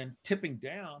and tipping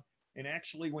down. And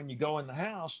actually, when you go in the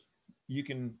house, you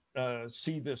can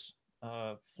see this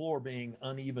floor being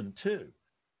uneven too.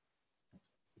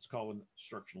 It's called a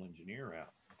structural engineer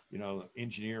out. The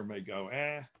engineer may go,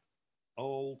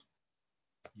 old,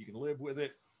 you can live with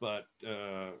it, but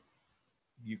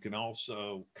you can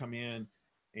also come in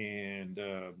and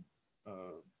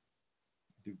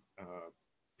do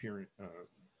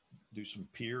do some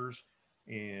piers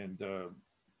and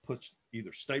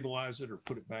either stabilize it or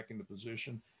put it back into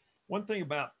position. One thing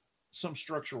about some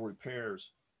structural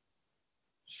repairs,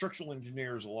 structural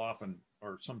engineers will often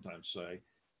or sometimes say,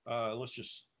 let's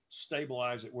just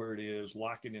stabilize it where it is,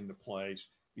 lock it into place,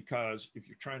 because if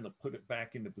you're trying to put it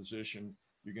back into position,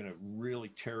 you're going to really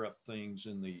tear up things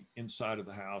in the inside of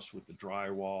the house with the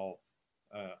drywall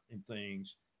and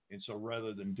things. And so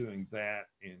rather than doing that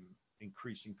and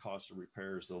increasing cost of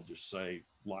repairs, they'll just say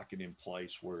lock it in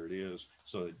place where it is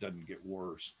so it doesn't get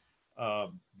worse.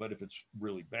 But if it's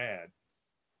really bad,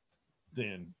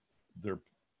 then they're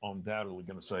undoubtedly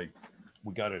going to say,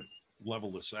 we got to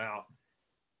level this out,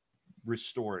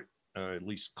 restore it at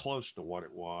least close to what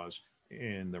it was,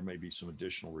 and there may be some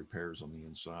additional repairs on the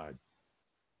inside.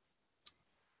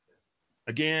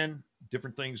 Again,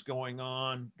 different things going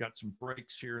on. Got some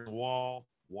breaks here in the wall,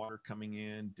 water coming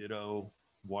in, ditto,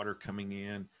 water coming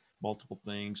in, multiple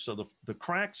things. So the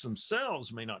cracks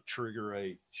themselves may not trigger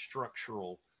a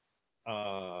structural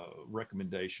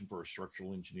recommendation for a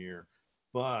structural engineer,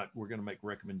 but we're going to make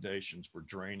recommendations for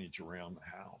drainage around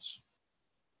the house.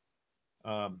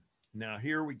 Now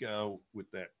here we go with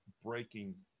that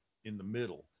breaking in the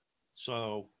middle.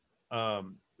 So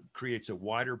creates a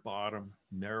wider bottom,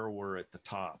 narrower at the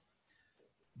top.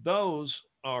 Those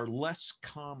are less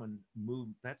common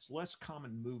that's less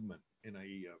common movement in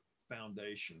a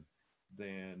foundation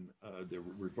than the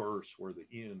reverse where the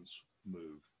ends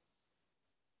move.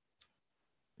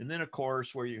 And then of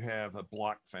course, where you have a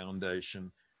block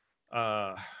foundation,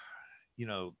 you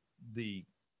know,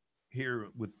 here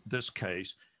with this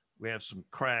case, we have some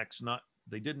cracks,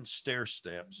 they didn't stair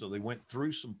step, so they went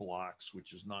through some blocks,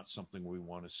 which is not something we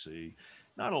want to see.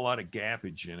 Not a lot of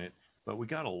gappage in it, but we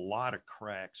got a lot of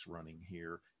cracks running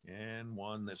here, and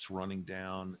one that's running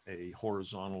down a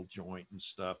horizontal joint and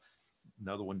stuff.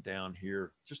 Another one down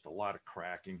here, just a lot of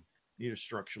cracking. Need a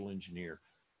structural engineer.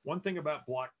 One thing about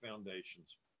block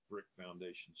foundations, brick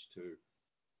foundations too,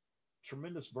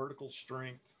 tremendous vertical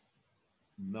strength,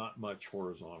 not much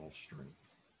horizontal strength.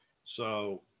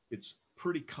 So it's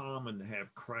pretty common to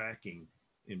have cracking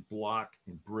in block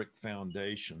and brick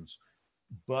foundations,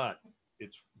 but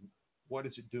it's what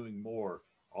is it doing more?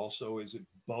 Also, is it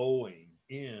bowing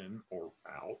in or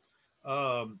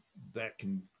out? That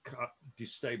can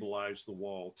destabilize the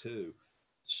wall too.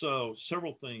 So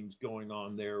several things going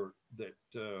on there that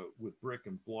with brick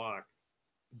and block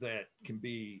that can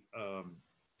be,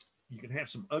 you can have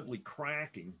some ugly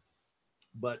cracking,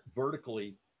 but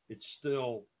vertically it's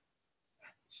still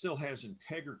has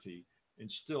integrity and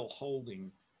still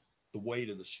holding the weight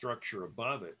of the structure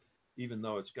above it, even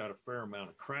though it's got a fair amount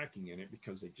of cracking in it,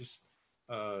 because they just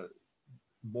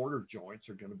mortar joints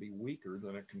are going to be weaker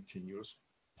than a continuous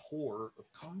pour of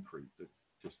concrete that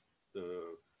just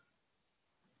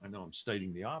I know I'm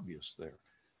stating the obvious there.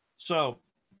 So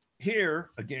here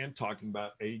again, talking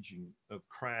about aging of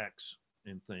cracks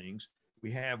and things,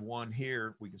 we have one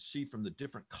here. We can see from the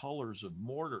different colors of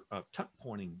mortar, tuck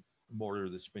pointing mortar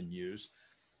that's been used,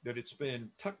 that it's been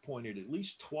tuck pointed at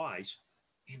least twice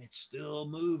and it's still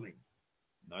moving.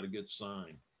 Not a good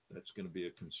sign. That's going to be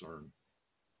a concern.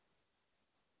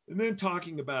 And then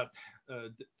talking about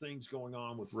things going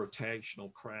on with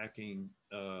rotational cracking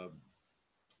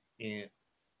and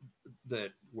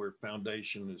that where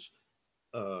foundation is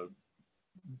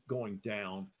going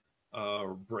down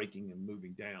or breaking and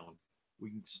moving down.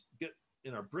 We can get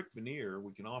in our brick veneer,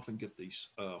 we can often get these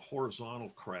horizontal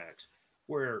cracks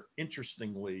where,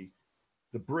 interestingly,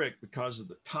 the brick, because of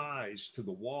the ties to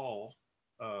the wall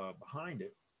behind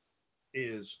it,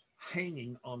 is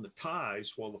hanging on the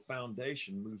ties while the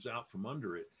foundation moves out from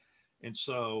under it. And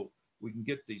so we can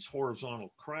get these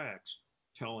horizontal cracks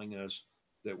telling us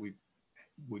that we've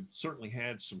certainly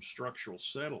had some structural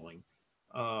settling.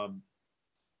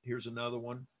 Here's another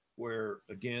one where,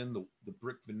 again, the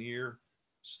brick veneer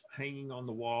hanging on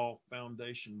the wall,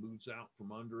 foundation moves out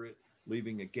from under it,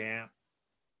 leaving a gap.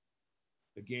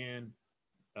 Again,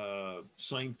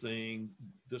 same thing.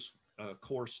 This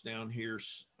course down here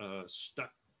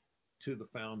stuck to the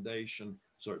foundation,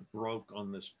 so it broke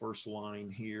on this first line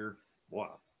here.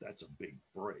 Wow, that's a big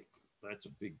break. That's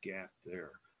a big gap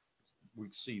there. We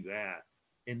see that.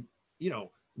 And, you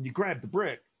know, when you grab the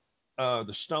brick,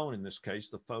 the stone in this case,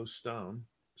 the faux stone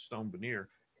veneer,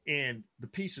 and the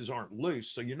pieces aren't loose,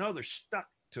 so you know they're stuck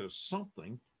to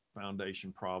something,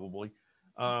 foundation probably.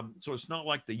 So it's not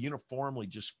like they uniformly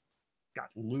just got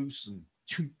loose and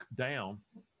chunked down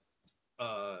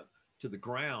to the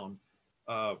ground.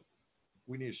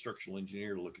 We need a structural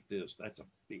engineer to look at this. That's a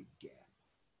big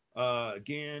gap.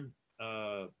 Again,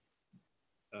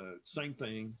 Same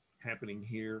thing happening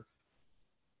here.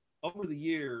 Over the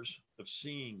years of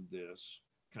seeing this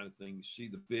kind of thing, you see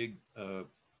the big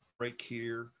break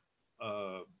here,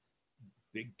 uh,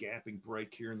 big gapping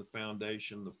break here in the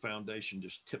foundation. The foundation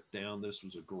just tipped down. This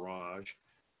was a garage,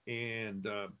 and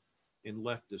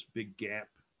left this big gap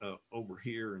over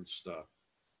here and stuff.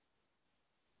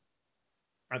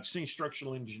 I've seen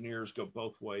structural engineers go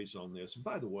both ways on this. And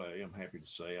by the way, I'm happy to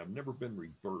say I've never been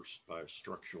reversed by a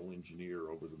structural engineer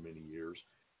over the many years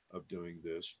of doing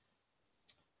this.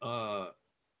 Uh,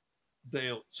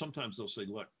 they'll say,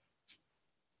 look,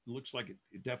 it looks like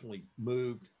it definitely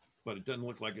moved, but it doesn't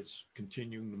look like it's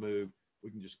continuing to move.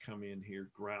 We can just come in here,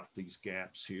 grout these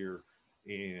gaps here,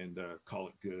 and call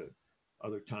it good.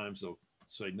 Other times they'll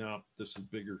say, no, this is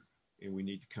bigger, and we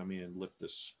need to come in, lift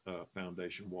this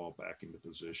foundation wall back into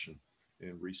position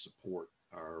and resupport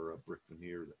our brick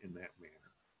veneer in that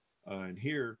manner. And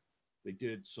here they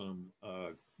did some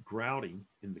grouting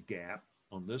in the gap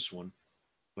on this one,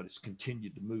 but it's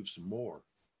continued to move some more.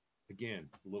 Again,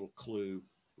 a little clue.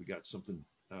 We got something,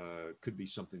 could be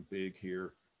something big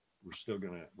here. We're still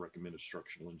going to recommend a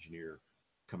structural engineer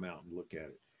come out and look at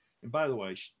it. And by the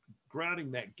way,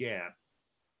 grouting that gap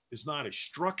is not a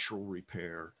structural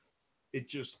repair. It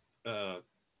just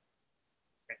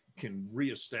can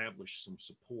reestablish some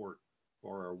support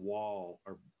for our wall,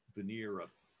 our veneer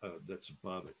that's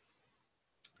above it,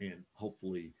 and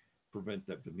hopefully prevent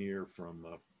that veneer from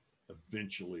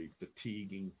eventually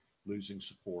fatiguing, losing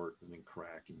support, and then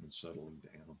cracking and settling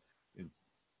down and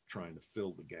trying to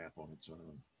fill the gap on its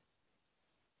own.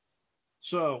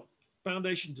 So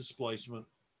foundation displacement,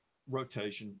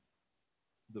 rotation,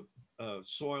 the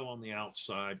soil on the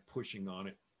outside pushing on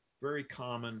it, very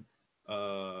common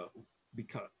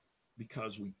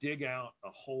because we dig out a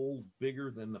hole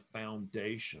bigger than the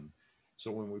foundation.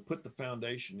 So when we put the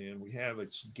foundation in, we have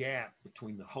its gap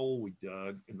between the hole we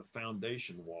dug and the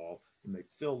foundation wall, and they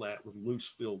fill that with loose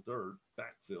fill dirt,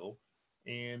 backfill.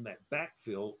 And that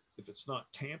backfill, if it's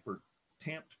not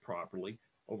tamped properly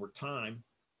over time,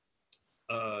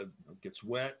 gets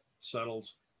wet,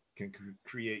 settles, can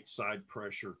create side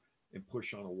pressure and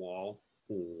push on a wall,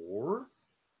 or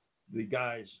the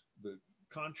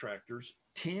contractors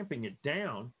tamping it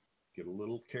down, get a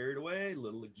little carried away, a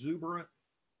little exuberant,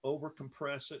 over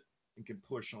compress it, and can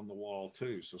push on the wall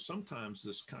too. So sometimes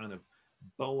this kind of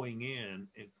bowing in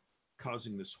and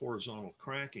causing this horizontal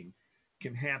cracking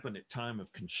can happen at time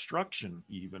of construction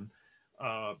even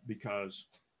because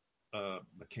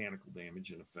mechanical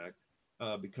damage in effect,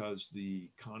 because the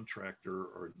contractor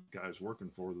or guys working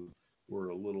for them were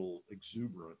a little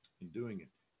exuberant in doing it.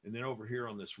 And then over here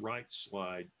on this right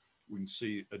slide, we can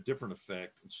see a different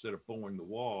effect. Instead of bowing the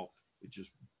wall, it just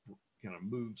kind of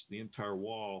moves the entire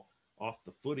wall off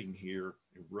the footing here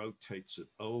and rotates it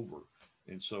over.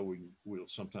 And so we'll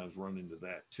sometimes run into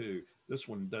that too. This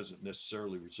one doesn't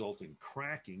necessarily result in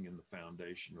cracking in the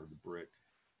foundation or the brick,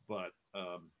 but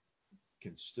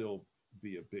can still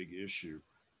be a big issue,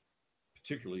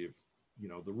 particularly if,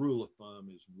 the rule of thumb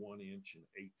is 1 inch and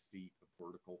 8 feet of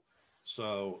vertical.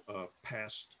 So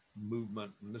past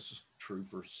movement, and this is true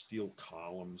for steel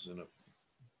columns in a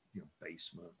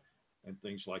basement and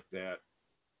things like that,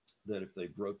 that if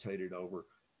they've rotated over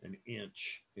 1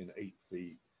 inch in 8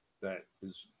 feet, that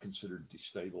is considered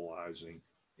destabilizing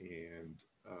and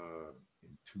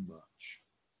too much.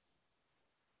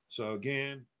 So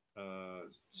again,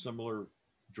 similar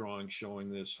drawing showing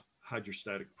this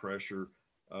hydrostatic pressure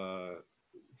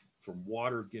from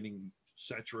water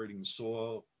saturating the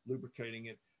soil, lubricating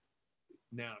it.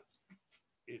 Now,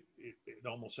 it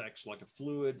almost acts like a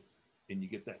fluid, and you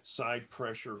get that side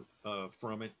pressure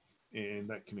from it, and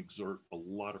that can exert a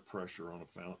lot of pressure on a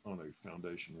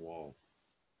foundation wall.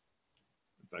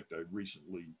 In fact, I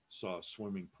recently saw a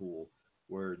swimming pool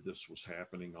where this was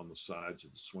happening on the sides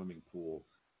of the swimming pool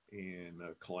and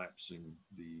collapsing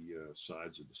the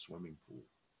sides of the swimming pool.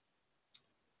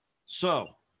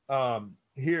 So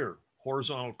here,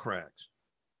 horizontal cracks.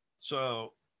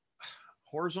 So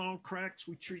horizontal cracks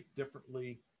we treat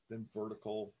differently than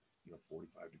vertical,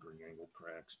 45-degree angle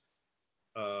cracks.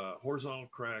 Horizontal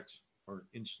cracks are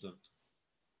instant,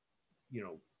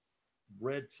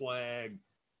 red flag,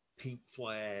 pink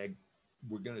flag.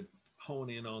 We're going to hone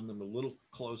in on them a little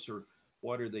closer.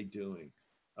 What are they doing?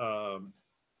 Because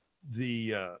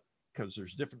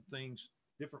there's different things,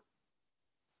 different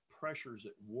pressures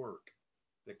at work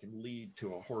that can lead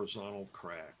to a horizontal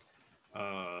crack,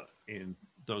 and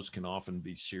those can often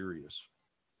be serious.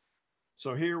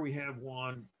 So here we have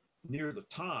one near the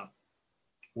top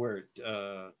where it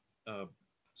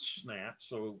snaps.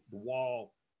 So the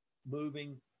wall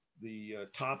moving, The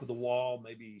top of the wall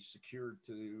may be secured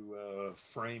to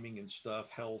framing and stuff,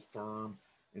 held firm.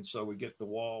 And so we get the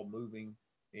wall moving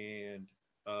and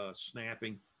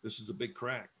snapping. This is a big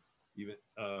crack. Even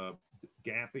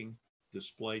gapping,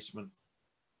 displacement.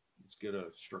 Let's get a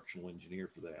structural engineer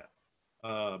for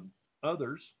that.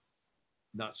 Others,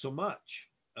 not so much.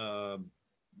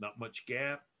 Not much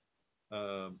gap.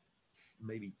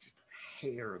 Maybe just a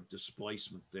hair of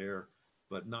displacement there,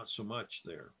 but not so much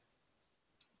there.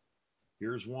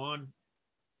 Here's one.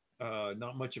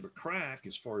 Not much of a crack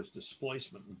as far as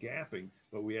displacement and gapping,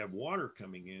 but we have water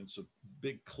coming in. So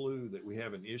big clue that we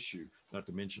have an issue. Not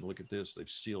to mention, look at this, they've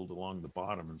sealed along the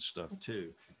bottom and stuff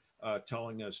too,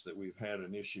 telling us that we've had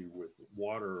an issue with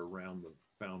water around the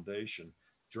foundation,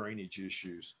 drainage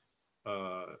issues,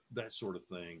 that sort of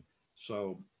thing.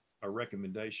 So our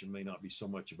recommendation may not be so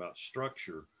much about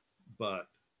structure, but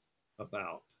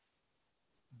about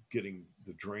getting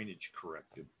the drainage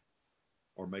corrected,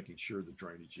 or making sure the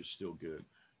drainage is still good.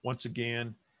 Once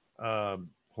again,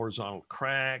 horizontal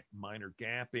crack, minor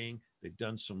gapping. They've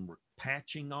done some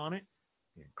patching on it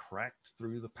and cracked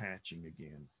through the patching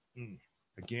again.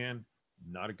 Again,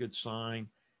 not a good sign.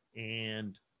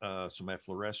 And some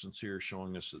efflorescence here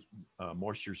showing us that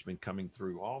moisture's been coming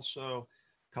through also.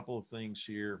 A couple of things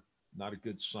here, not a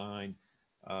good sign.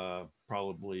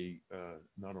 Probably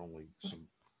not only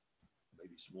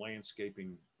maybe some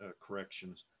landscaping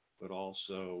corrections, but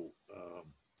also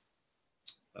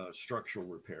structural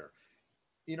repair.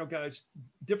 You know, guys,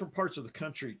 different parts of the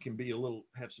country can be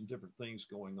have some different things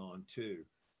going on too.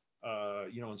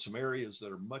 You know, in some areas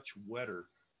that are much wetter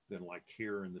than like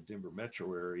here in the Denver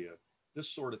metro area, this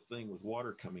sort of thing with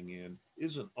water coming in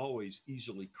isn't always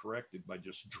easily corrected by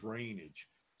just drainage.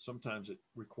 Sometimes it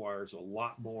requires a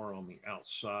lot more on the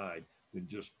outside than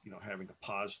just, you know, having a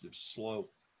positive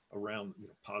slope around, you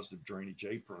know, positive drainage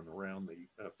apron around the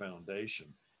foundation.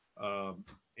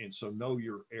 And so know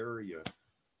your area,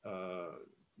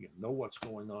 you know what's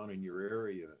going on in your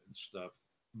area and stuff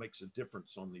makes a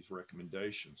difference on these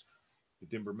recommendations. The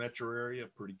Denver metro area,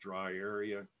 pretty dry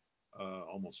area,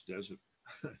 almost desert,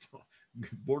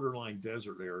 borderline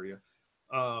desert area.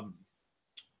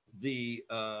 The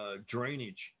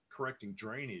drainage, correcting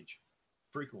drainage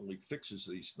frequently fixes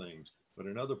these things, but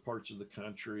in other parts of the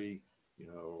country, you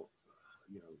know,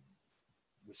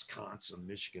 Wisconsin,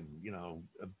 Michigan, you know,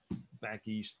 back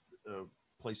east,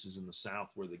 places in the South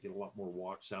where they get a lot more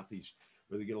water, Southeast,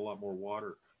 where they get a lot more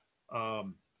water.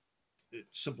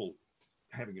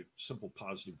 Having a simple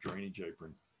positive drainage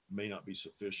apron may not be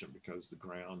sufficient because the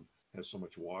ground has so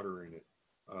much water in it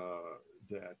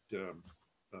that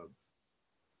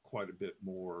quite a bit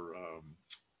more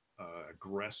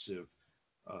aggressive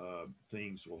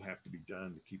things will have to be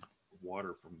done to keep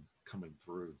water from coming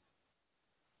through.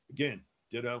 Again,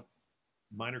 ditto,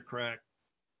 minor crack,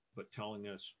 but telling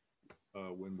us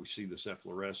when we see this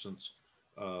efflorescence,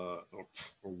 or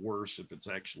worse if it's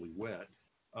actually wet,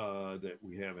 that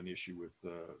we have an issue with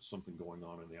something going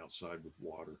on the outside with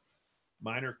water.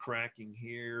 Minor cracking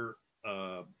here,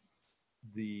 but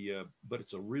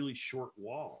it's a really short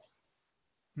wall.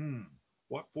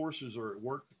 What forces are at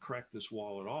work to crack this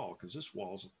wall at all? Because this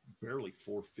wall's barely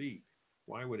 4 feet.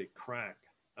 Why would it crack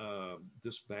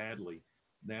this badly?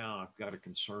 Now I've got a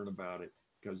concern about it,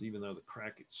 because even though the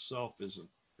crack itself isn't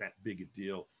that big a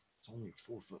deal, it's only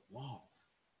a 4-foot wall.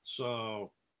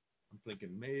 So I'm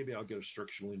thinking maybe I'll get a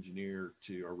structural engineer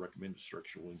or recommend a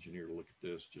structural engineer to look at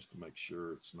this just to make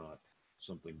sure it's not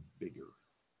something bigger.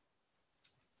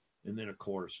 And then, of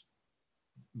course,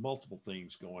 multiple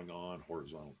things going on: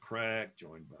 horizontal crack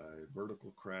joined by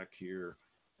vertical crack here.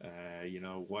 You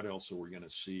know, what else are we going to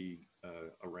see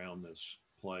around this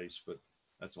place? But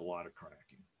that's a lot of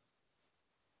cracking.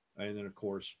 And then, of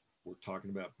course, we're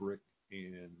talking about brick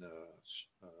and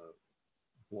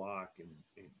block and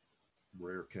in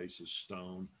rare cases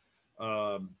stone.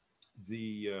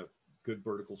 The good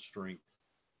vertical strength,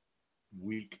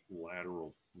 weak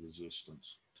lateral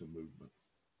resistance to movement.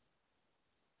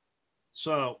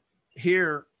 So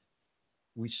here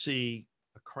we see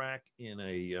a crack in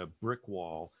a brick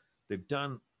wall. They've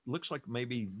done, looks like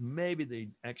maybe they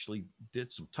actually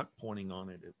did some tuck pointing on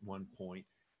it at one point,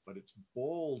 but it's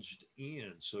bulged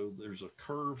in. So there's a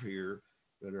curve here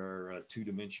that our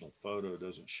two-dimensional photo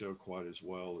doesn't show quite as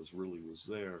well as really was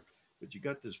there. But you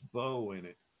got this bow in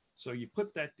it. So you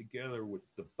put that together with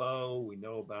the bow. We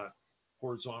know about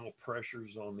horizontal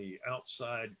pressures on the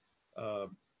outside,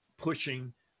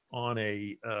 pushing on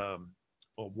a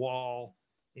wall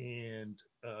and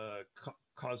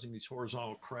causing these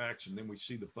horizontal cracks. And then we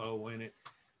see the bow in it,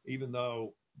 even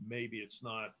though maybe it's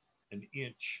not an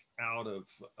inch out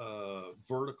of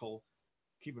vertical,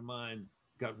 keep in mind,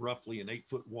 got roughly an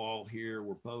 8-foot wall here.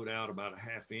 We're bowed out about a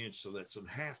 ½ inch. So that's a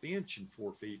 ½ inch in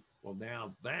 4 feet. Well,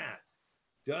 now that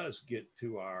does get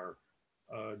to our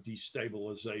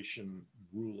destabilization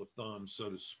rule of thumb, so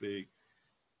to speak.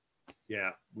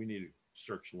 Yeah, we need a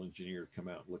structural engineer to come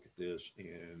out and look at this,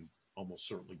 and almost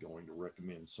certainly going to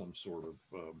recommend some sort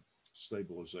of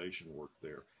stabilization work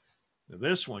there. Now,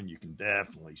 this one, you can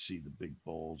definitely see the big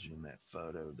bulge in that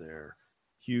photo there.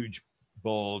 Huge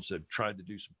bulge. They've tried to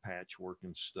do some patchwork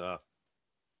and stuff,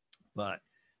 but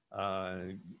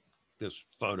this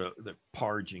photo, the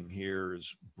parging here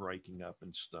is breaking up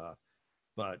and stuff.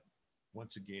 But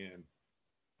once again,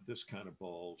 this kind of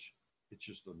bulge, it's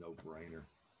just a no-brainer.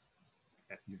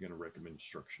 You're going to recommend a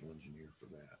structural engineer for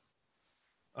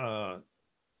that.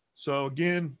 So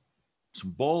again,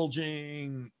 some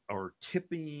bulging or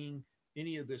tipping,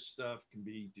 any of this stuff can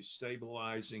be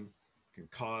destabilizing, can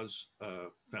cause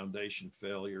foundation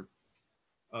failure.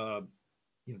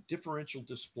 Differential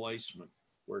displacement,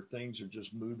 where things are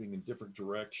just moving in different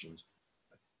directions,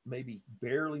 maybe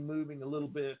barely moving a little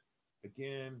bit.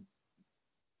 Again,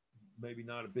 maybe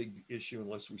not a big issue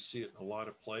unless we see it in a lot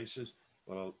of places,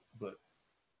 but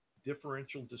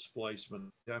differential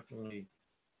displacement definitely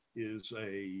is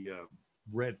a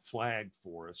red flag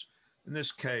for us. In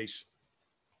this case,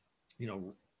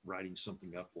 writing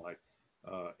something up like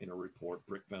in a report,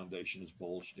 brick foundation is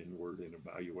bulged inward and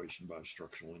evaluation by a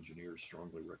structural engineer is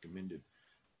strongly recommended,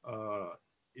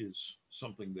 is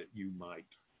something that you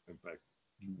might, in fact,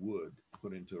 you would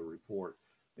put into a report.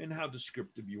 And how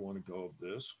descriptive you want to go of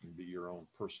this can be your own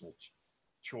personal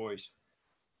choice.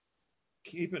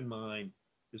 Keep in mind,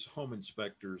 as home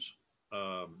inspectors,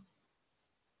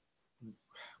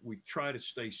 we try to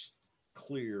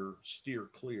steer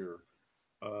clear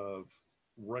of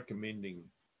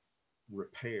recommending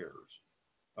repairs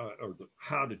or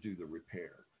how to do the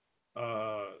repair.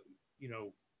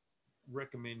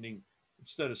 Recommending,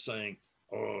 instead of saying,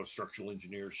 oh, a structural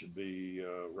engineer should be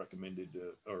recommended,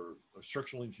 or a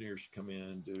structural engineer should come in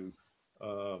and do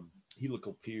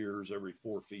helical piers every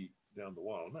 4 feet down the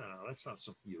wall. No, that's not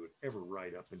something you would ever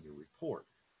write up in your report.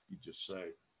 You just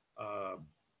say,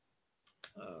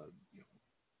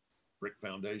 brick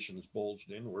foundation is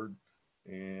bulged inward,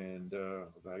 and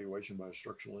evaluation by a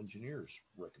structural engineer is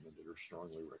recommended or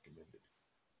strongly recommended.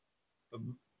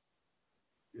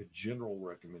 A general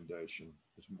recommendation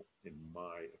is, in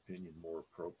my opinion, more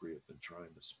appropriate than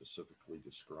trying to specifically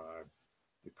describe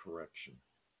the correction.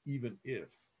 Even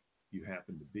if you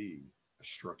happen to be a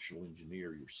structural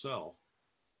engineer yourself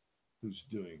who's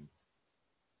doing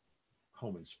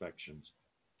home inspections,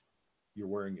 you're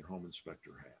wearing your home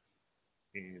inspector hat.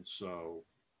 And so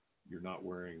you're not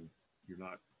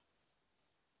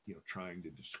trying to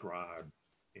describe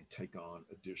and take on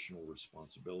additional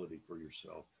responsibility for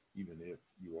yourself, even if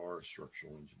you are a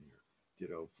structural engineer.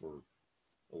 Ditto for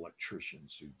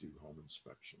electricians who do home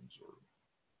inspections, or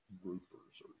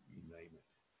roofers, or you name it.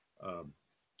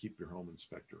 Keep your home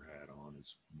inspector hat on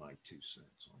is my 2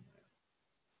 cents on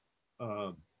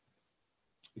that.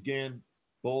 Again,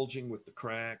 bulging with the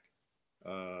crack.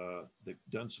 They've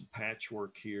done some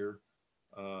patchwork here,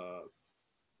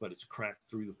 but it's cracked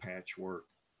through the patchwork.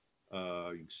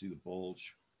 You can see the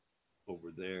bulge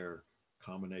over there.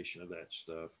 Combination of that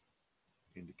stuff,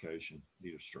 indication,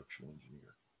 need a structural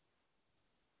engineer.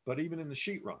 But even in the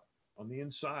sheetrock on the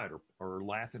inside, or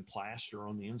lath and plaster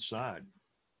on the inside,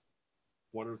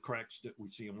 what are the cracks that we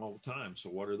see them all the time?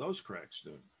 So what are those cracks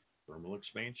doing? Thermal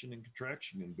expansion and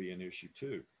contraction can be an issue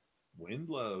too. Wind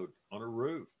load on a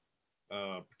roof,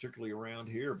 particularly around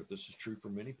here, but this is true for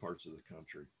many parts of the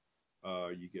country.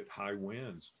 You get high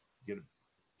winds, you get an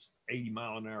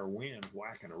 80-mile-an-hour wind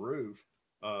whacking a roof.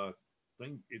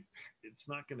 Things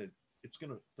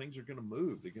are gonna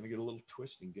move. They're gonna get a little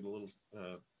twisting, get a little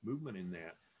movement in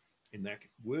that, and that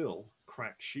will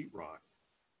crack sheetrock,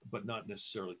 but not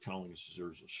necessarily telling us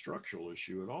there's a structural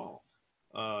issue at all.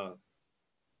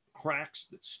 Cracks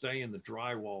that stay in the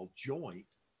drywall joint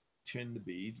tend to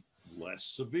be less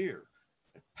severe.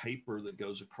 The paper that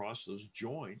goes across those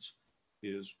joints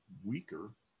is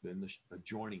weaker than the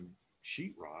adjoining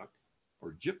sheetrock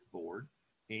or gypboard,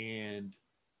 and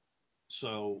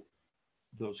so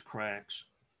those cracks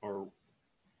are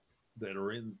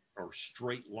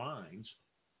straight lines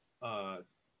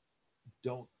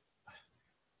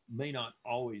may not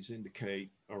always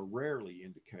indicate, or rarely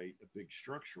indicate, a big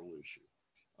structural issue.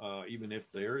 Even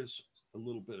if there is a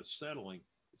little bit of settling,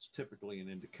 it's typically an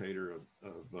indicator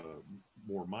of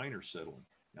more minor settling.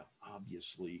 Now,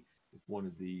 obviously, if one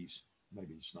of these,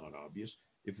 maybe it's not obvious,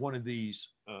 if one of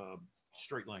these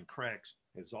straight line cracks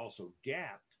has also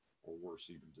gapped or worse,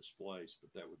 even displaced,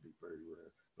 but that would be very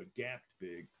rare. But gapped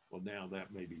big, well, now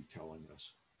that may be telling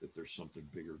us that there's something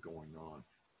bigger going on.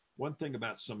 One thing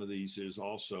about some of these is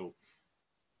also,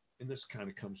 and this kind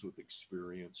of comes with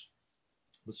experience,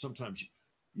 but sometimes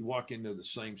you walk into the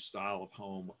same style of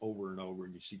home over and over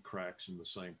and you see cracks in the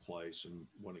same place. And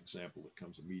one example that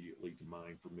comes immediately to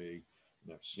mind for me,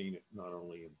 and I've seen it not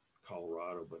only in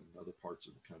Colorado, but in other parts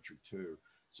of the country too,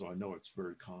 so I know it's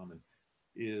very common,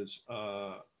 is,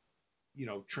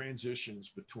 transitions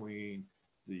between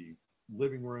the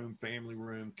living room, family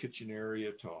room, kitchen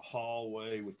area to a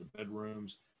hallway with the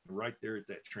bedrooms. And right there at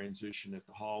that transition at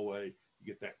the hallway, you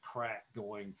get that crack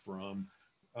going from,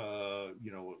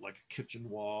 like a kitchen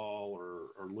wall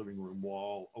or living room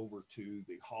wall over to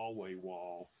the hallway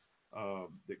wall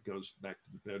that goes back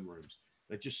to the bedrooms.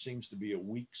 That just seems to be a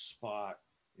weak spot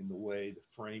in the way the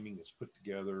framing is put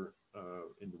together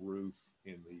in the roof,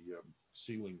 in the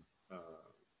ceiling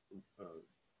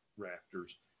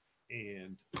rafters.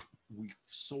 And we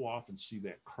so often see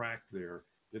that crack there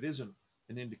that isn't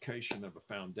an indication of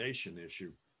a foundation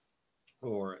issue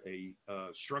or a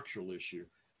structural issue,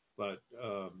 but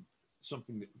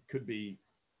something that could be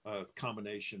a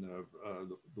combination of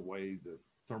the way the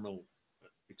thermal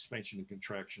expansion and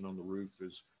contraction on the roof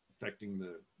is affecting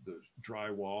the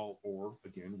drywall, or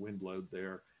again, wind load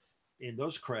there. And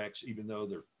those cracks, even though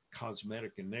they're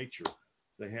cosmetic in nature,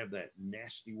 they have that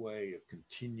nasty way of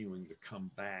continuing to come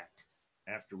back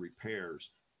after repairs.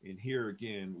 And here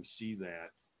again, we see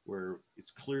that where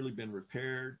it's clearly been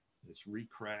repaired, it's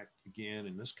re-cracked again,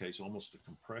 in this case, almost a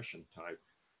compression type,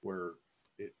 where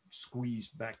it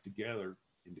squeezed back together,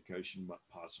 indication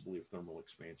possibly of thermal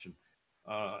expansion.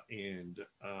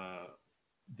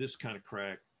 This kind of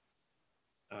crack,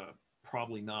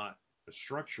 probably not a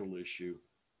structural issue,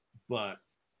 but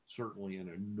certainly an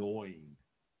annoying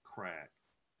crack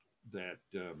that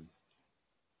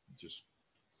just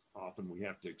often we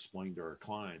have to explain to our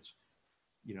clients,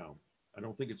 I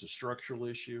don't think it's a structural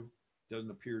issue. Doesn't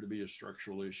appear to be a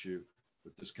structural issue,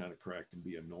 but this kind of crack can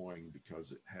be annoying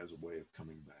because it has a way of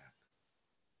coming back.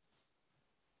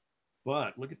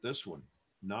 But look at this one,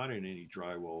 not in any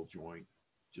drywall joint,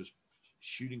 just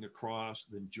shooting across,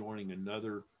 then joining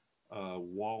another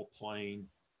wall plane,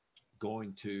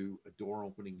 going to a door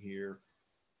opening here,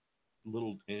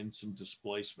 and some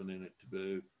displacement in it to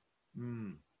boot.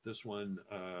 This one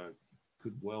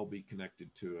could well be connected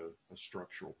to a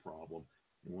structural problem.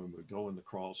 And when we go in the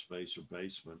crawl space or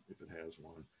basement, if it has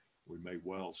one, we may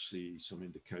well see some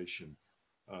indication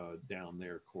down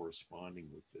there corresponding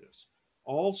with this.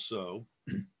 Also,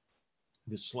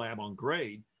 the slab on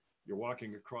grade, you're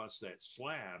walking across that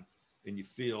slab and you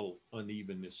feel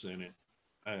unevenness in it.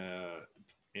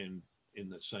 And in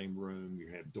the same room,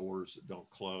 you have doors that don't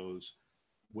close,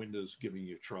 windows giving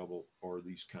you trouble, or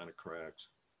these kind of cracks,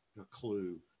 a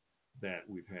clue that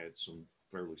we've had some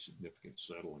fairly significant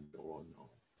settling going on.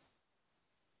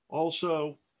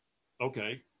 Also,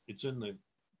 okay, it's in the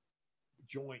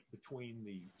joint between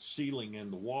the ceiling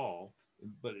and the wall,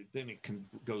 but then it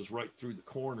goes right through the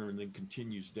corner and then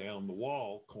continues down the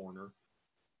wall corner.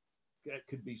 That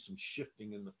could be some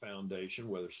shifting in the foundation,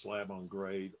 whether slab on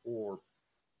grade or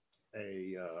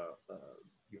a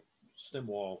stem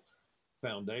wall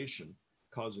foundation,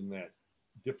 causing that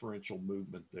differential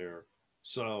movement there.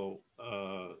 So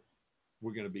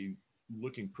we're going to be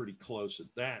looking pretty close at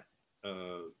that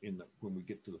when we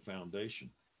get to the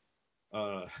foundation.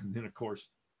 And then, of course,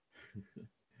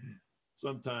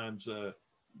 sometimes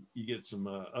you get some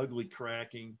ugly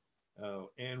cracking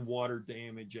and water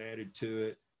damage added to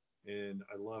it. And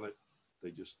I love it.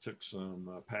 They just took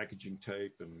some packaging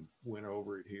tape and went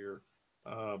over it here.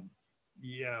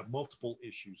 Multiple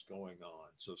issues going on.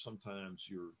 So sometimes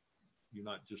you're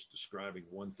not just describing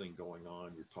one thing going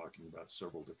on, you're talking about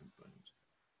several different things.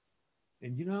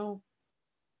 And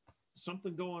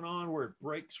something going on where it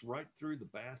breaks right through the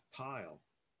bath tile.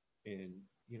 And,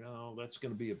 that's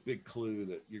going to be a big clue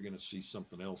that you're going to see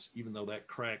something else, even though that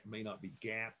crack may not be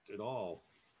gapped at all.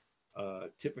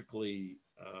 Typically,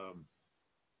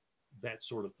 that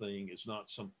sort of thing is not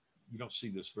you don't see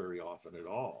this very often at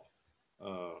all.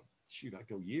 I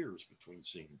go years between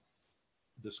seeing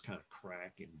this kind of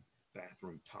crack in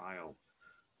bathroom tile.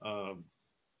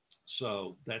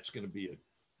 So that's going to be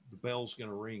the bell's going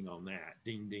to ring on that.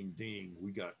 Ding, ding, ding.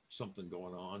 We got something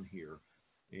going on here.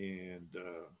 And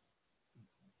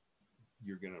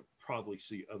you're going to probably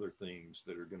see other things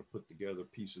that are going to put together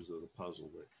pieces of the puzzle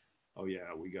that, oh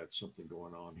yeah, we got something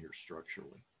going on here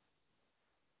structurally.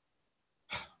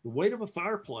 The weight of a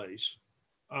fireplace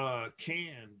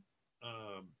can,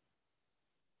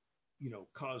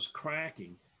 cause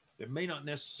cracking, It may not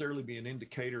necessarily be an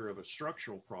indicator of a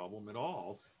structural problem at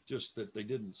all, just that they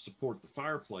didn't support the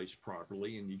fireplace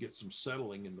properly, and you get some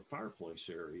settling in the fireplace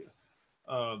area.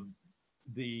 Um,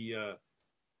 the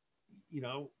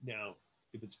Now,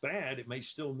 if it's bad, it may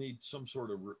still need some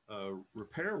sort of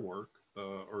repair work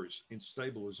or in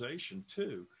stabilization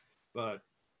too. But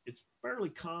it's fairly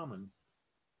common,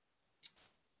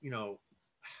 you know,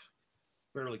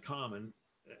 fairly common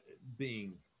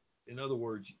being, in other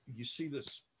words, you see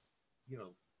this, you know,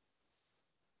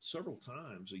 several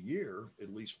times a year,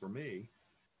 at least for me,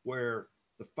 where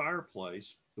the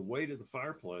fireplace, the weight of the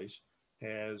fireplace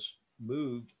has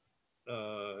moved,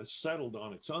 settled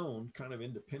on its own, kind of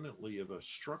independently of a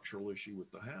structural issue with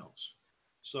the house.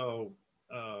 So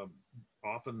uh,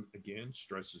 often, again,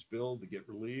 stresses build to get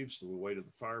relieved. So the weight of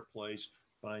the fireplace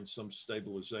finds some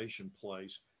stabilization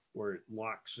place where it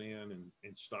locks in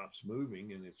and stops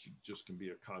moving, and it just can be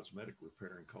a cosmetic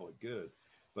repair and call it good.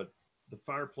 But the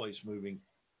fireplace moving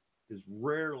is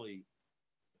rarely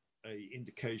a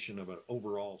indication of an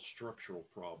overall structural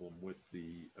problem with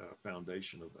the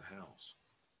foundation of the house.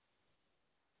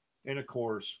 And of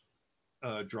course,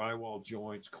 drywall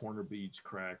joints, corner beads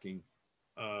cracking,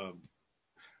 um,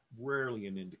 rarely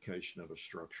an indication of a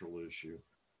structural issue.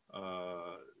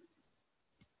 Uh,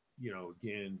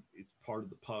 Again, it's part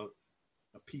of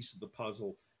a piece of the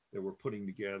puzzle that we're putting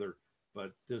together,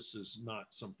 but this is not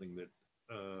something that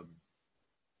um,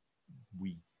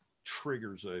 we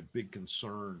triggers a big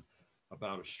concern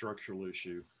about a structural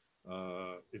issue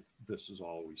if this is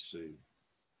all we see.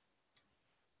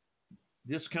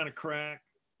 This kind of crack,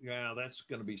 yeah, that's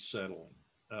going to be settling.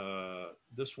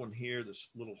 This one here, this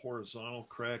little horizontal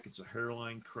crack, it's a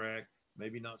hairline crack.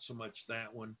 Maybe not so much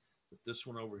that one, but this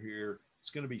one over here, it's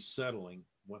going to be settling.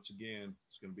 Once again,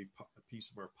 it's going to be a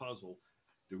piece of our puzzle.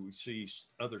 Do we see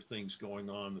other things going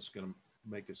on that's going to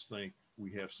make us think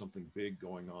we have something big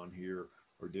going on here,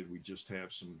 or did we just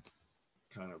have some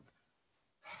kind of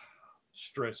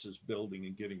stresses building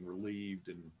and getting relieved,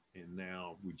 and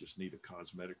now we just need a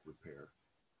cosmetic repair?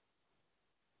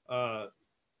 Uh,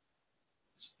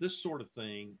 this sort of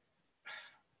thing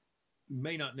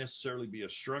may not necessarily be a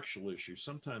structural issue.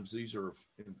 Sometimes these are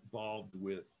involved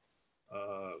with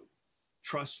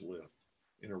truss lift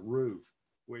in a roof,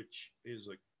 which is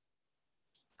a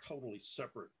totally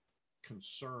separate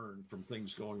concern from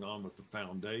things going on with the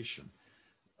foundation.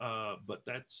 But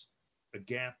that's a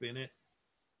gap in it,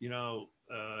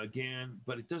 again,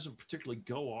 but it doesn't particularly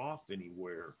go off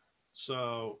anywhere.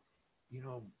 So,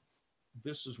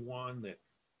 this is one that,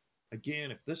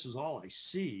 again, if this is all I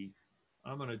see,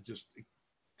 I'm going to just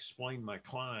explain to my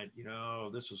client,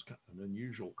 this is an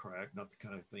unusual crack, not the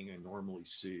kind of thing I normally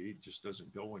see. It just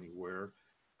doesn't go anywhere.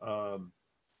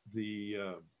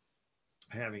 The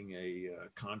Having a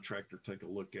contractor take a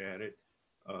look at it,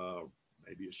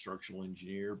 maybe a structural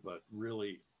engineer, but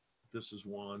really, this is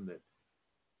one that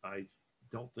I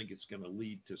don't think it's going to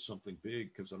lead to something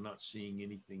big because I'm not seeing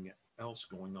anything else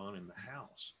going on in the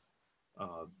house.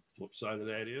 Flip side of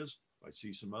that is, I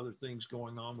see some other things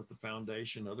going on with the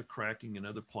foundation, other cracking in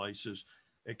other places,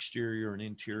 exterior and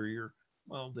interior.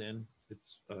 Well, then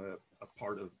it's a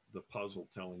part of the puzzle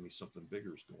telling me something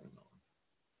bigger is going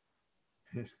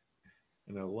on.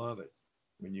 And I love it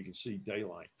when you can see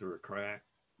daylight through a crack.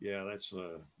 Yeah, that's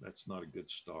not a good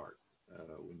start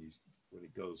when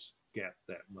it goes gap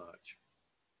that much.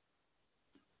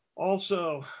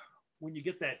 Also, when you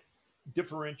get that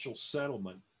differential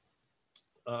settlement,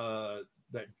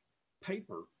 that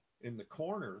paper in the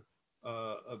corner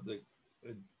of the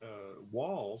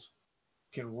walls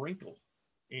can wrinkle,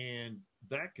 and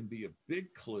that can be a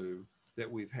big clue that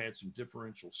we've had some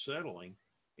differential settling.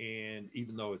 And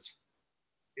even though it's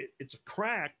a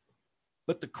crack,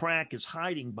 but the crack is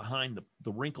hiding behind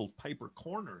the wrinkled paper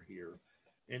corner here,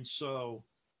 and so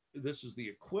this is the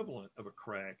equivalent of a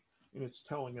crack, and it's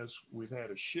telling us we've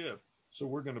had a shift. So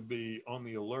we're going to be on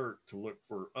the alert to look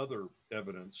for other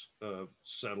evidence of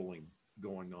settling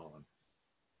going on.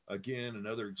 Again,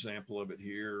 another example of it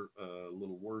here, a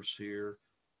little worse here.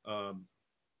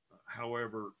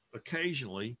 However,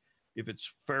 occasionally, if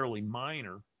it's fairly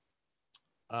minor,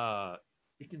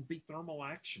 it can be thermal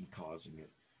action causing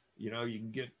it. You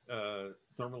can get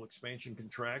thermal expansion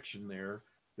contraction there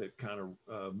that kind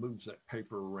of moves that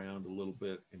paper around a little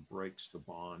bit and breaks the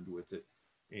bond with it,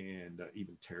 and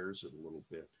even tears it a little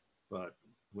bit. But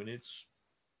when it's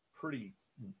pretty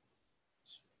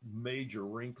major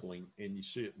wrinkling and you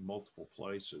see it in multiple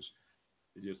places,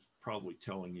 it is probably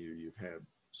telling you you've had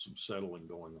some settling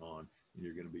going on, and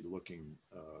you're going to be looking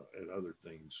at other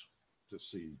things to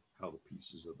see how the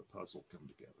pieces of the puzzle come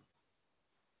together.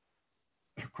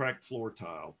 Cracked floor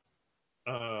tile.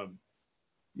 Um,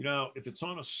 you know, if it's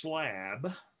on a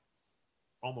slab,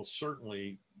 almost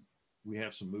certainly we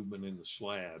have some movement in the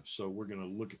slab. So we're going to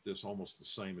look at this almost the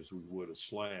same as we would a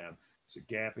slab. It's a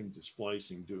gapping,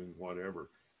 displacing, doing whatever.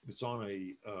 If it's on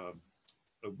a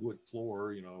wood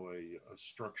floor, you know, a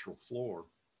structural floor,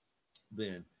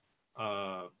 then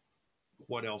uh,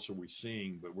 what else are we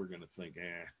seeing? But we're going to think,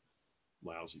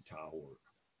 lousy tile work.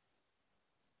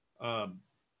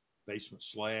 Basement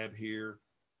slab here.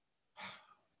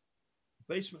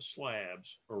 Basement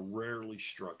slabs are rarely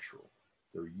structural.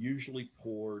 They're usually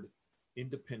poured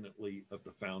independently of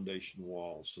the foundation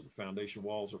walls. So the foundation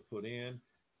walls are put in.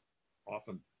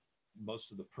 Often,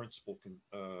 most of the principal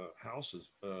houses,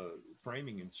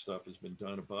 framing and stuff has been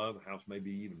done above. The house may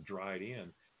be even dried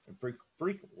in, and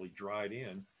frequently dried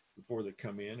in before they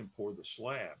come in and pour the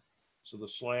slab. So the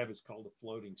slab is called a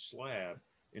floating slab,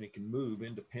 and it can move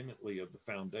independently of the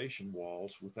foundation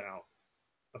walls without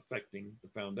affecting the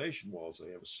foundation walls.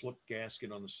 They have a slip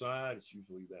gasket on the side. It's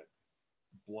usually that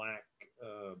black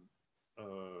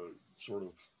sort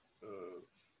of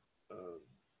uh,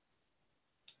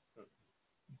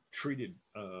 treated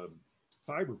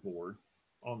fiberboard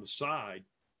on the side,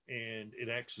 and it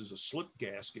acts as a slip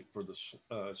gasket for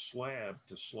the slab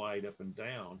to slide up and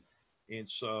down. And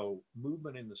so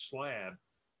movement in the slab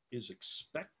is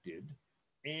expected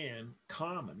and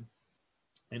common.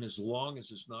 And as long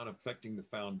as it's not affecting the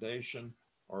foundation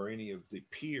or any of the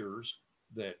piers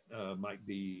that might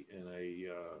be in a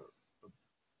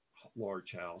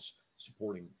large house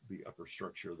supporting the upper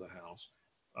structure of the house,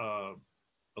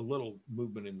 a little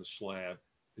movement in the slab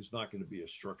is not going to be a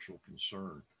structural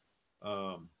concern.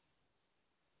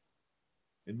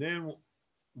 And then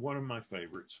one of my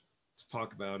favorites to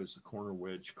talk about is the corner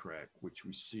wedge crack, which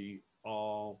we see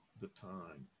all the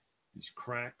time. These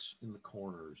cracks in the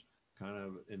corners, kind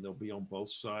of, and they'll be on both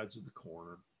sides of the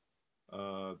corner.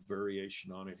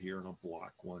 Variation on it here in a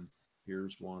block one.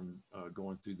 Here's one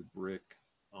going through the brick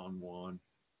on one.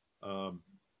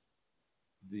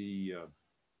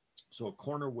 So a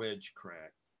corner wedge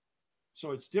crack.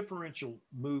 So it's differential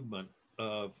movement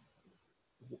of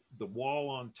the wall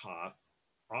on top,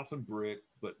 often brick,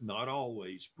 but not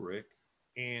always brick,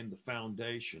 and the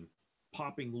foundation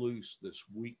popping loose this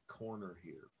weak corner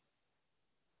here.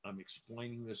 I'm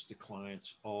explaining this to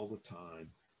clients all the time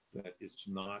that it's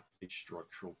not a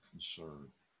structural concern.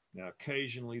 Now,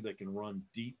 occasionally they can run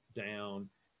deep down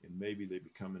and maybe they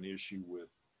become an issue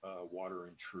with water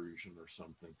intrusion or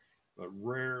something, but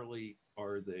rarely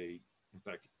are they, in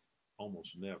fact,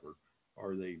 almost never,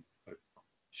 are they a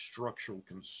structural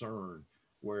concern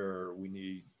where we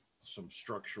need some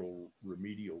structural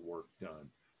remedial work done.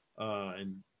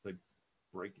 And they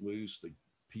break loose, the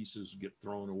pieces get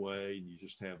thrown away, and you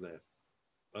just have that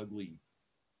ugly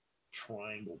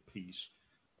triangle piece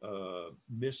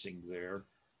missing there.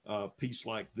 Piece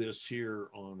like this here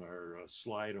on our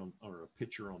slide on our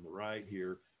picture on the right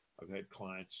here, I've had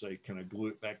clients say, "Can I glue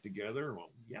it back together?"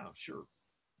 Well, yeah, sure.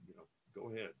 You know, go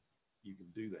ahead. You can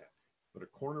do that. But a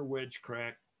corner wedge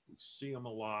crack, we see them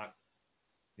a lot,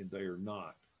 and they are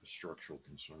not a structural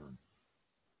concern.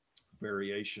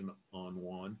 Variation on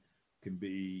one can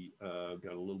be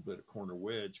got a little bit of corner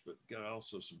wedge, but got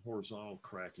also some horizontal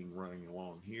cracking running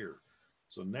along here.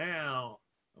 So now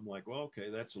I'm like, well,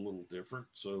 okay, that's a little different.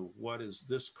 So what is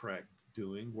this crack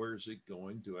doing? Where's it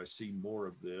going? Do I see more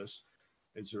of this?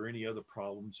 Is there any other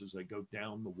problems as I go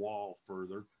down the wall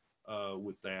further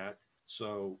with that?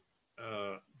 So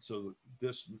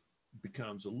this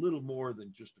becomes a little more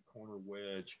than just a corner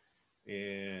wedge,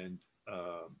 and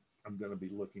I'm going to be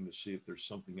looking to see if there's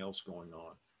something else going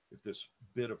on. If this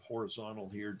bit of horizontal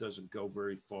here doesn't go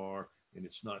very far and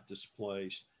it's not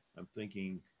displaced, I'm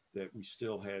thinking that we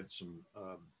still had some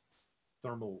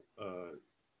thermal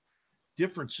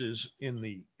differences in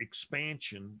the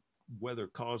expansion, whether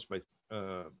caused by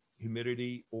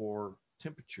humidity or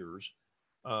temperatures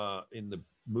in the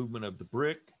movement of the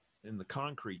brick and the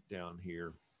concrete down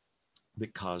here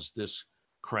that caused this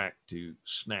crack to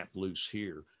snap loose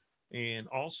here. And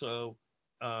also,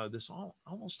 this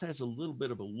almost has a little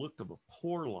bit of a look of a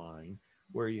pour line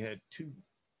where you had two,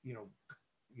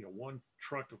 one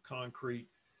truck of concrete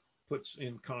puts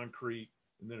in concrete,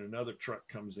 and then another truck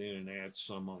comes in and adds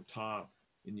some on top.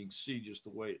 And you can see just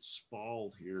the way it's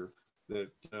spalled here that,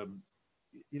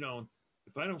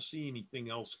 if I don't see anything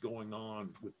else going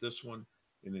on with this one,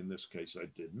 and in this case I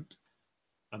didn't,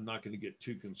 I'm not going to get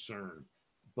too concerned.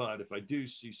 But if I do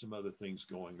see some other things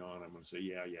going on, I'm going to say,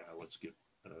 yeah, let's get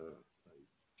a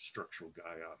structural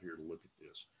guy out here to look at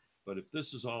this. But if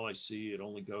this is all I see, it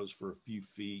only goes for a few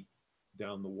feet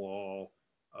down the wall,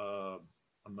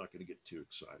 I'm not going to get too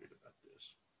excited about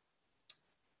this.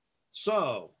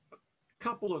 So, a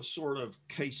couple of sort of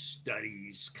case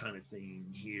studies kind of thing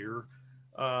here.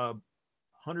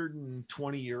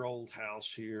 120-year-old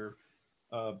house here,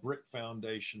 brick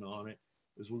foundation on it.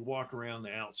 As we walk around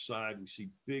the outside, we see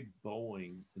big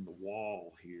bowing in the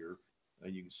wall here.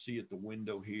 You can see at the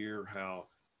window here how,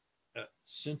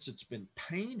 since it's been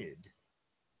painted,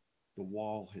 the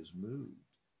wall has moved.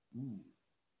 Ooh,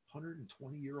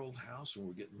 120-year-old house, and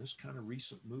we're getting this kind of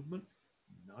recent movement,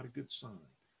 not a good sign.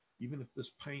 Even if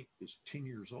this paint is 10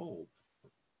 years old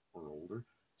or older,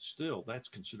 still that's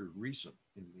considered recent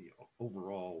in the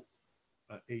overall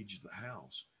age of the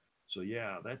house. So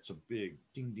yeah, that's a big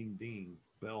ding, ding, ding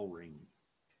bell ring.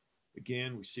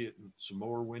 Again, we see it in some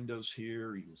more windows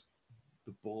here.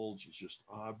 The bulge is just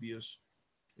obvious.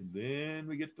 And then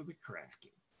we get to the cracking.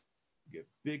 We get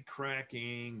big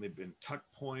cracking. They've been tuck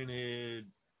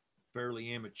pointed,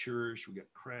 fairly amateurish. We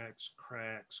got cracks,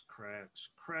 cracks, cracks,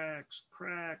 cracks,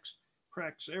 cracks,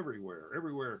 cracks everywhere,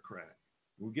 everywhere a crack.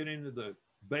 We get into the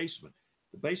basement.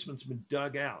 The basement's been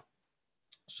dug out.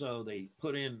 So they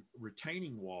put in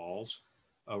retaining walls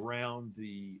around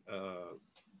the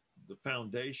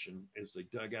foundation as they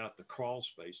dug out the crawl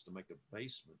space to make a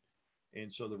basement.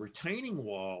 And so the retaining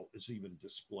wall is even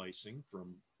displacing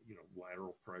from,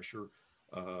 lateral pressure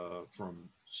from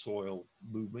soil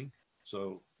moving.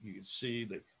 So you can see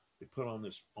that they put on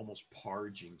this almost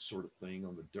parging sort of thing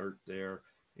on the dirt there.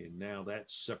 And now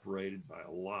that's separated by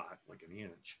a lot, like an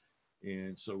inch.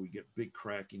 And so we get big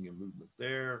cracking and movement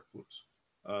there. Whoops.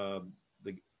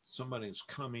 Somebody's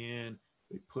come in,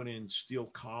 they put in steel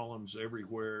columns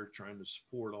everywhere, trying to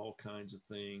support all kinds of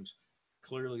things.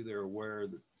 Clearly, they're aware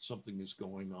that something is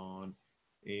going on.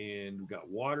 And we got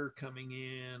water coming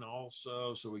in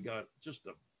also. So we got just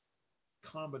a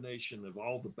combination of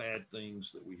all the bad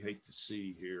things that we hate to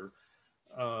see here.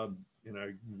 And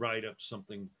I write up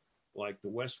something like the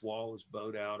west wall is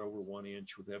bowed out over 1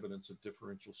 inch with evidence of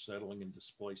differential settling and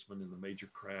displacement in the major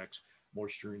cracks,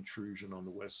 moisture intrusion on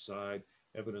the west side,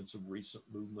 evidence of recent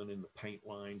movement in the paint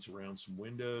lines around some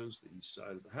windows. The east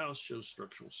side of the house shows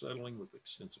structural settling with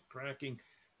extensive cracking.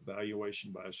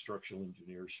 Evaluation by a structural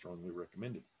engineer is strongly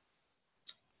recommended.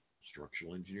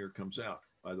 Structural engineer comes out.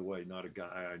 By the way, not a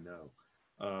guy I know.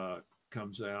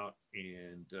 Comes out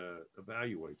and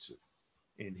evaluates it.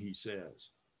 And he says,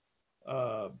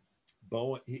 the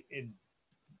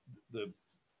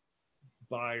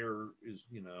buyer is,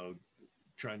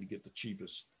 trying to get the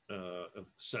cheapest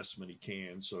assessment he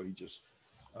can. So he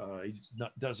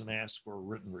doesn't ask for a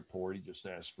written report. He just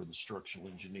asks for the structural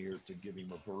engineer to give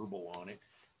him a verbal on it.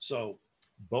 So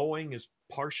bowing is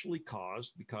partially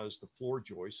caused because the floor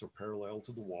joists are parallel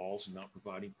to the walls and not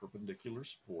providing perpendicular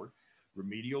support.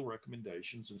 Remedial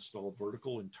recommendations: install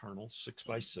vertical internal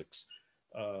 6x6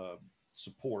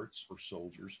 supports or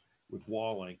soldiers with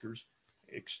wall anchors,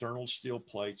 external steel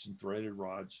plates and threaded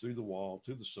rods through the wall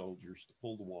to the soldiers to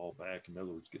pull the wall back. In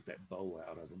other words, get that bow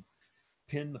out of them.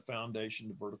 Pin the foundation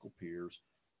to vertical piers.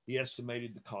 He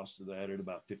estimated the cost of that at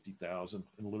about $50,000 and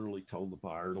literally told the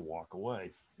buyer to walk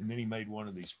away. And then he made one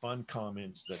of these fun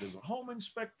comments that as a home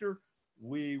inspector,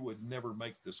 we would never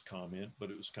make this comment, but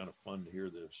it was kind of fun to hear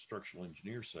the structural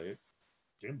engineer say it.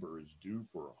 Denver is due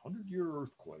for a 100-year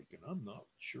earthquake, and I'm not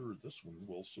sure this one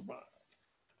will survive.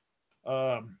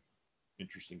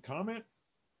 Interesting comment.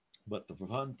 But the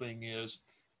fun thing is,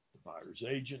 the buyer's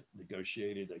agent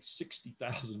negotiated a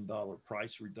 $60,000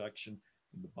 price reduction,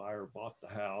 and the buyer bought the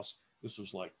house. This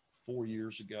was like 4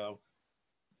 years ago.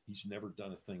 He's never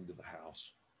done a thing to the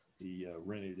house. He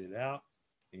rented it out,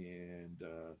 and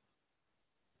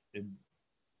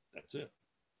that's it.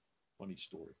 Funny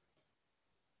story.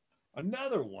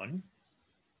 Another one,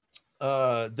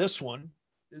 this one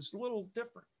is a little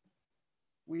different.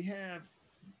 We have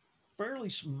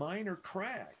fairly minor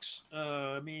cracks.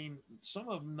 Some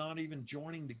of them not even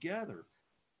joining together,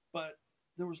 but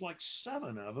there was like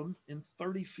 7 of them in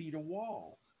 30 feet of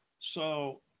wall.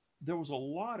 So there was a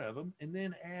lot of them, and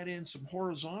then add in some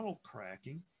horizontal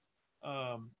cracking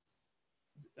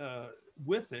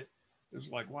with it. It was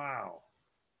like, wow,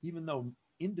 even though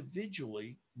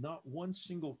individually not one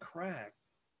single crack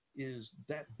is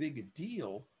that big a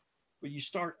deal, but you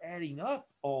start adding up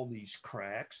all these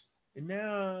cracks, and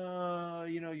now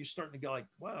you're starting to go like,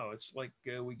 wow, it's like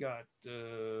we got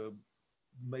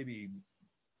maybe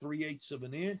 3/8 of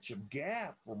an inch of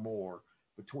gap or more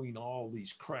between all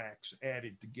these cracks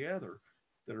added together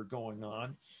that are going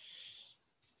on.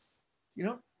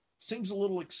 Seems a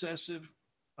little excessive.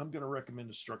 I'm going to recommend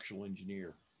a structural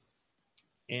engineer.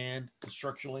 And the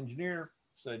structural engineer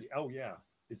said, oh yeah,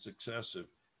 it's excessive.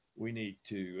 We need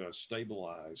to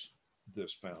stabilize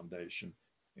this foundation.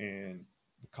 And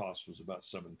the cost was about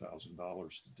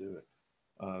 $7,000 to do it.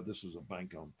 This was a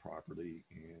bank-owned property,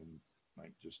 and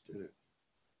bank just did it.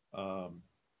 And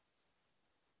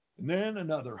then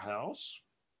another house.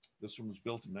 This one was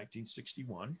built in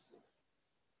 1961.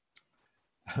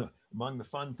 Among the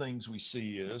fun things we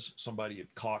see is somebody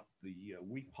had caulked the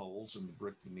weep holes in the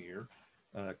brick veneer,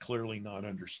 clearly not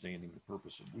understanding the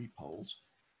purpose of weep holes.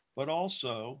 But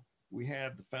also, we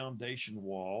have the foundation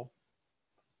wall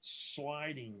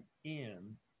sliding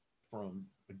in from,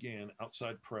 again,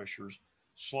 outside pressures,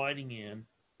 sliding in,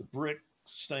 the brick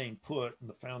staying put, and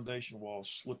the foundation wall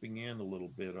slipping in a little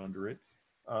bit under it,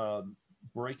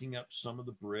 breaking up some of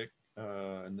the brick,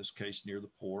 in this case near the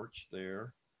porch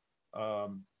there.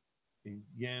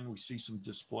 Again, we see some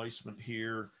displacement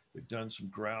here. They've done some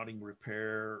grouting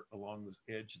repair along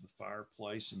the edge of the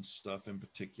fireplace and stuff in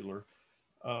particular.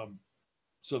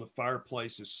 So the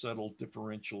fireplace is settled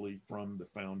differentially from the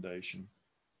foundation.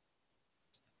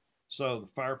 So the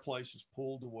fireplace is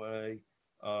pulled away.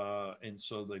 And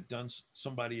so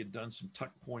somebody had done some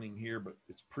tuck pointing here, but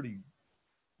it's pretty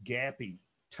gappy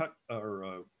tuck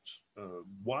or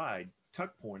wide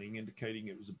tuck pointing, indicating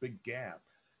it was a big gap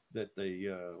that they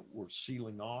were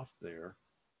sealing off there.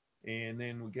 And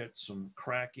then we get some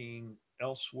cracking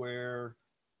elsewhere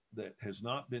that has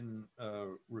not been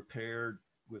repaired,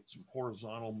 with some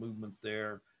horizontal movement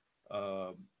there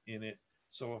in it.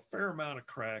 So a fair amount of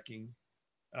cracking.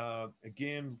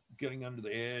 Again, getting under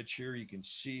the edge here, you can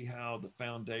see how the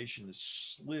foundation is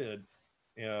slid.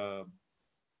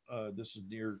 This is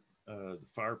near the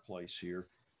fireplace here,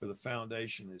 where the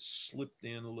foundation is slipped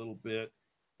in a little bit.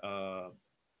 And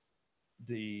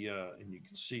you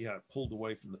can see how it pulled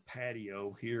away from the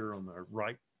patio here on the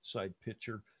right side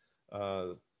picture.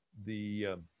 And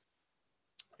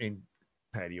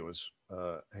patio has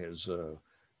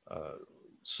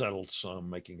settled some,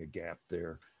 making a gap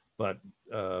there. But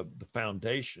the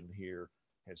foundation here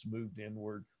has moved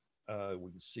inward.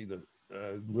 We can see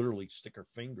literally stick our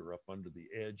finger up under the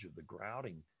edge of the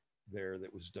grouting there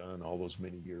that was done all those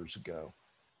many years ago.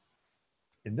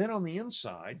 And then on the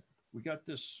inside, we got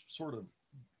this sort of,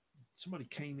 somebody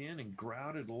came in and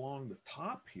grouted along the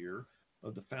top here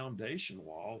of the foundation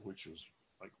wall, which was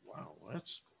like, wow,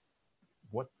 that's,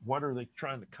 what are they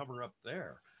trying to cover up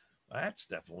there? That's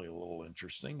definitely a little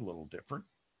interesting, a little different.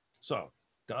 So,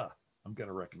 I'm going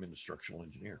to recommend a structural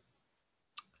engineer.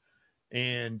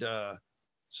 And write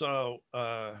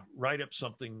up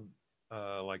something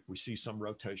like we see some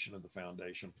rotation of the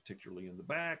foundation, particularly in the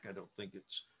back. I don't think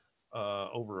it's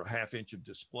over a ½ inch of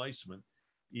displacement,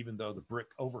 even though the brick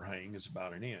overhang is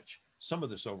about an inch. Some of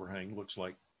this overhang looks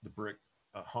like the brick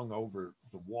hung over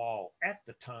the wall at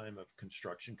the time of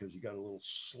construction, because you got a little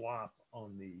slop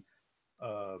on the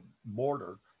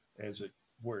mortar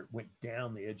where it went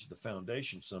down the edge of the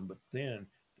foundation some, but then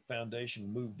the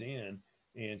foundation moved in,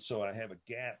 and so I have a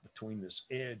gap between this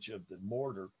edge of the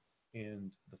mortar and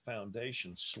the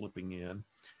foundation slipping in.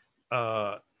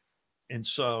 And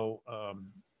so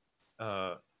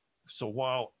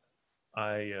while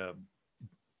I'm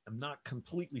not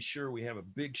completely sure we have a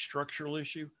big structural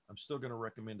issue, I'm still going to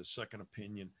recommend a second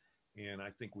opinion. And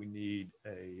I think we need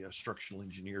a structural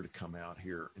engineer to come out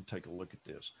here and take a look at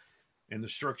this. And the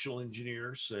structural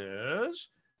engineer says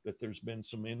that there's been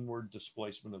some inward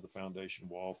displacement of the foundation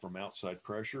wall from outside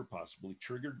pressure, possibly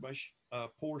triggered by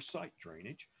poor site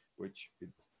drainage, which it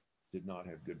did not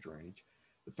have good drainage.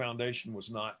 The foundation was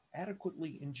not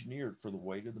adequately engineered for the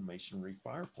weight of the masonry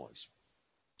fireplace,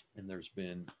 and there's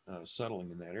been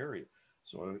settling in that area.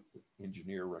 So the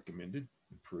engineer recommended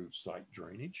improve site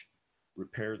drainage,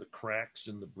 repair the cracks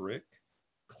in the brick,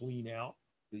 clean out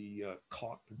the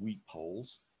caulked weep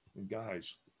holes. And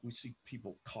guys, we see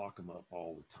people caulk them up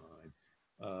all the time.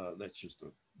 That's just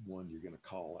one you're going to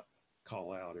call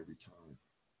out every time.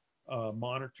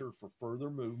 Monitor for further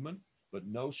movement, but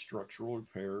no structural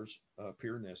repairs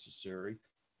appear necessary.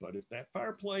 But if that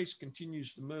fireplace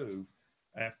continues to move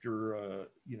after,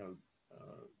 you're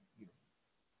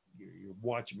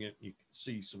watching it, you can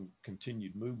see some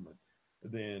continued movement,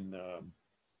 then,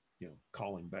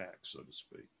 calling back, so to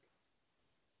speak.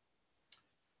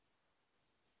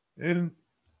 And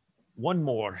one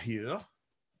more here.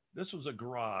 This was a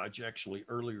garage actually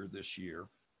earlier this year.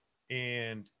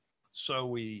 And so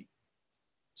we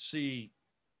see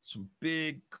some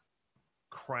big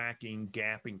cracking,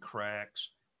 gapping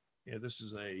cracks. Yeah, this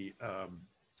is an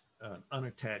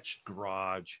unattached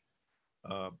garage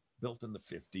built in the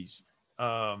 50s.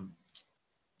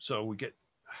 So we get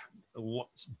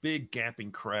big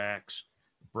gapping cracks,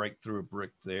 break through a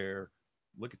brick there.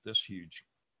 Look at this huge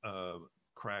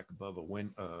crack above a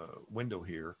window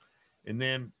here. And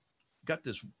then got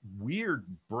this weird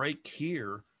break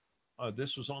here.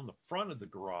 This was on the front of the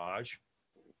garage,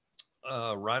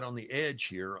 right on the edge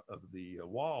here of the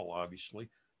wall, obviously.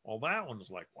 Well, that one was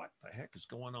like, what the heck is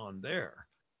going on there?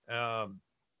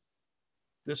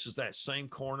 This is that same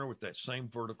corner with that same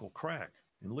vertical crack.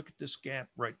 And look at this gap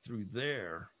right through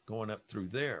there, going up through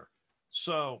there.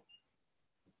 So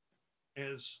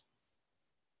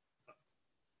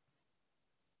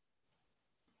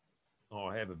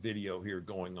I have a video here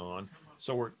going on.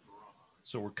 So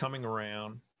we're coming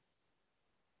around.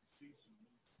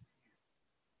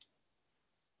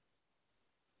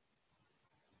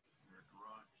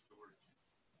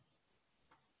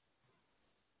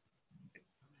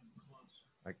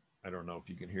 I don't know if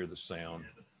you can hear the sound,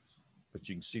 but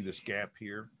you can see this gap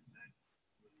here.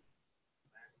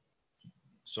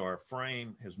 So our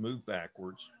frame has moved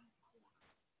backwards.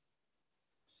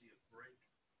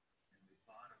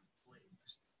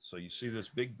 So you see this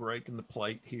big break in the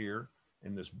plate here,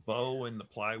 and this bow in the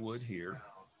plywood here.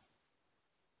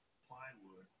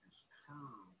 Plywood is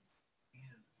curved in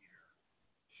here,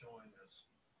 showing us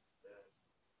that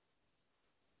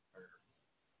our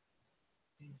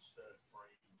pin stud frame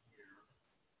here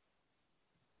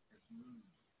has moved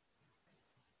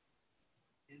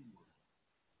inward.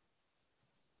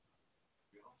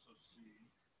 We also see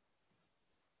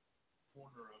the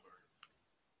corner of our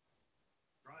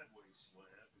driveway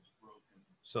slab is broken.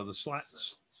 So the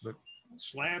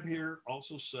slab here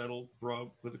also settled,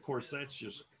 broke, but of course that's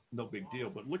just no big deal.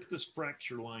 But look at this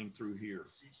fracture line through here.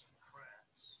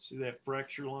 See that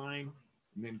fracture line?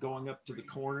 And then going up to the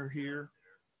corner here.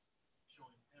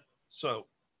 So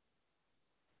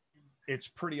it's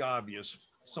pretty obvious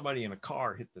somebody in a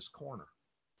car hit this corner.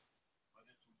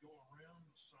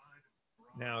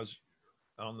 Now,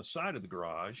 on the side of the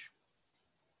garage,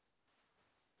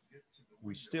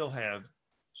 we still have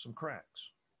some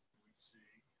cracks.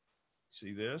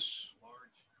 See this?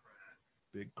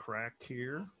 Big crack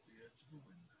here.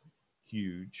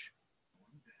 Huge.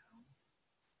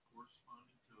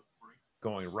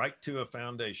 Going right to a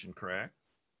foundation crack.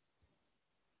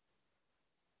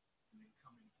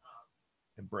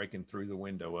 And breaking through the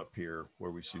window up here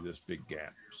where we see this big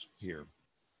gap here.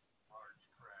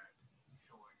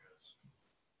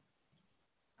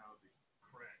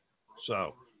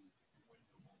 So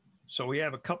we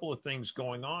have a couple of things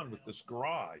going on with this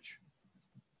garage.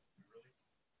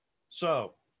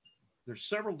 So there's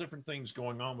several different things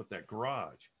going on with that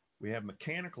garage. We have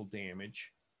mechanical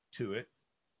damage to it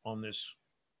on this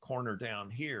corner down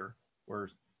here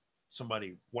where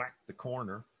somebody whacked the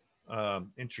corner.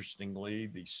 Interestingly,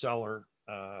 the seller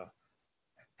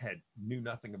knew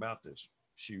nothing about this.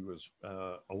 She was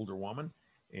an older woman,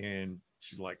 and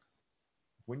she's like,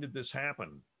 when did this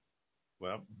happen?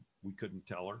 Well, we couldn't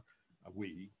tell her.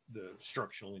 The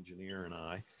structural engineer and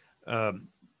I,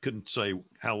 couldn't say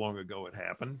how long ago it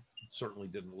happened. It certainly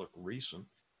didn't look recent.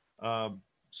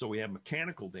 So we have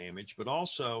mechanical damage, but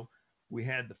also we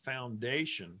had the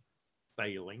foundation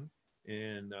failing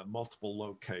in multiple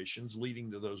locations,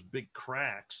 leading to those big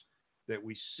cracks that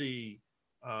we see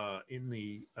in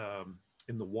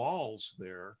the walls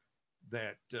there,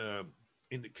 that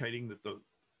indicating that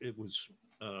it was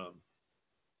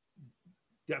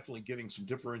definitely getting some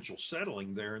differential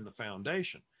settling there in the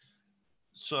foundation.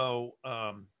 So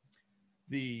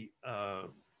the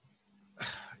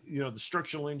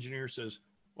structural engineer says,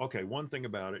 okay, one thing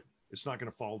about it, it's not going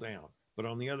to fall down. But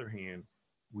on the other hand,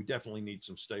 we definitely need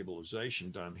some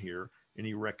stabilization done here. And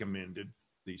he recommended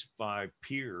these 5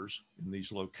 piers in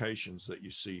these locations that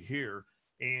you see here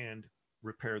and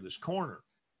repair this corner.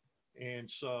 And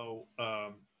so,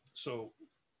 so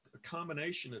a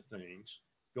combination of things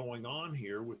going on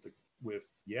here with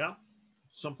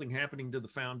something happening to the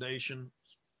foundation,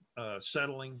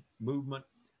 settling, movement,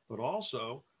 but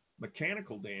also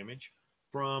mechanical damage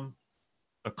from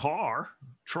a car,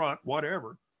 truck,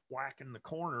 whatever, whacking the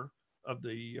corner of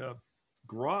the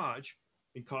garage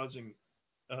and causing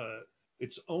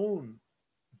its own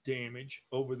damage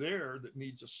over there that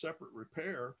needs a separate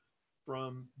repair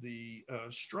from the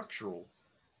structural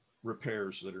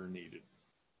repairs that are needed.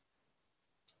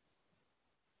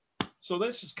 So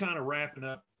this is kind of wrapping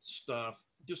up stuff,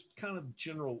 just kind of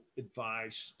general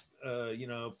advice,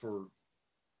 for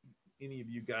any of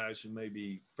you guys who may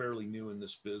be fairly new in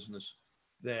this business,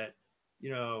 that,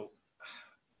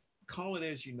 call it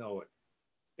as you know it,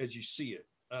 as you see it.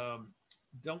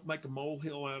 Don't make a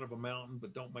molehill out of a mountain,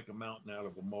 but don't make a mountain out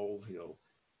of a molehill.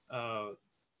 And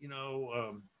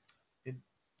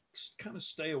kind of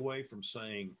stay away from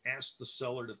saying, ask the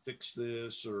seller to fix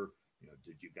this, or,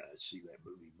 did you guys see that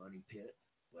movie Money Pit?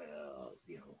 Well,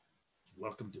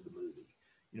 welcome to the movie.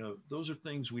 You know, those are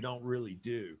things we don't really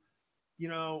do. You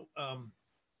know,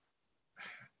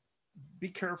 be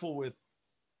careful with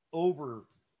over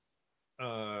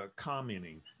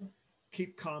commenting.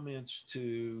 Keep comments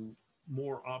to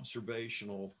more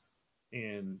observational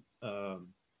and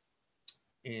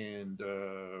and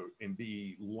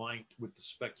be light with the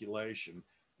speculation.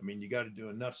 I mean, you got to do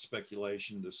enough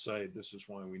speculation to say this is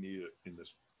why we need it in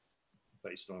this,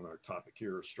 based on our topic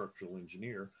here, a structural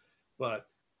engineer. But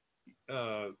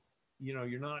you know,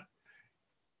 you're not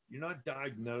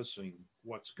diagnosing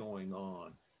what's going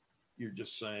on. You're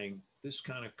just saying this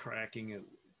kind of cracking,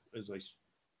 as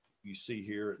you see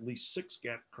here, at least 6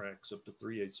 gap cracks up to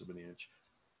 3/8 of an inch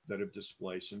that have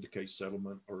displaced indicate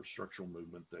settlement or structural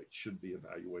movement that should be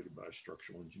evaluated by a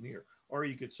structural engineer. Or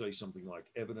you could say something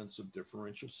like evidence of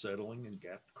differential settling and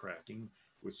gap cracking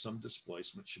with some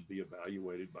displacement should be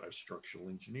evaluated by a structural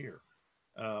engineer.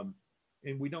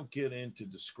 And we don't get into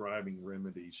describing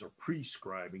remedies or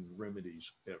prescribing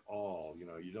remedies at all. You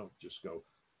know, you don't just go,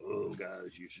 oh,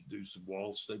 guys, you should do some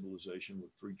wall stabilization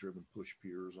with 3-driven push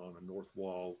piers on a north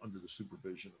wall under the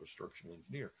supervision of a structural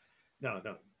engineer. No,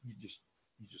 you just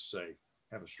say,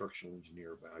 have a structural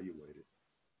engineer evaluate it.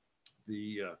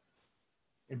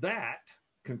 And that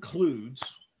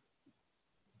concludes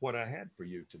what I had for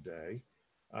you today.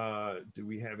 Do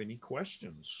we have any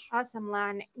questions? Awesome,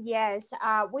 Lon. Yes,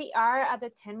 we are at the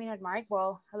 10-minute mark.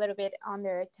 Well, a little bit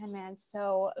under 10 minutes.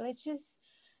 So let's just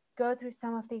go through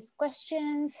some of these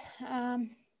questions. How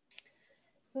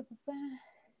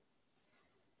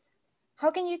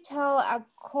can you tell a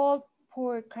cold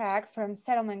pour crack from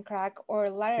settlement crack or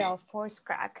lateral force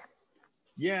crack?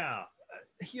 Yeah,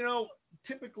 you know,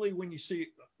 typically when you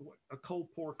see a cold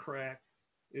pour crack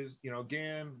is, you know,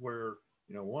 again, where,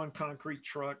 you know, one concrete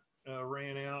truck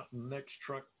ran out and the next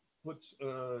truck puts,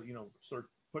 you know, start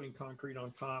putting concrete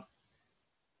on top.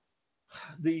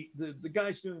 The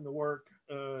guys doing the work,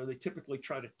 they typically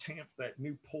try to tamp that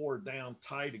new pour down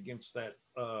tight against that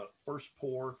first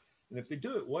pour. And if they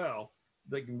do it well,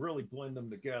 they can really blend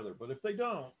them together. But if they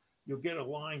don't, you'll get a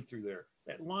line through there.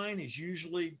 That line is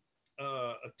usually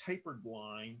a tapered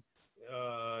line.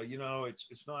 You know,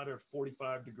 it's not a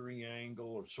 45-degree angle,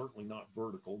 or certainly not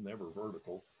vertical, never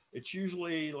vertical. It's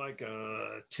usually like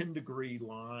a 10-degree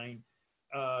line.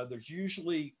 There's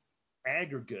usually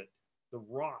aggregate, the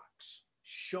rocks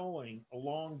showing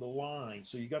along the line.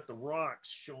 So you got the rocks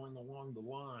showing along the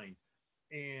line,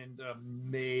 and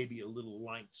maybe a little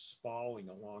light spalling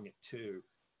along it too.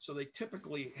 So they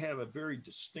typically have a very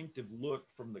distinctive look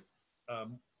from the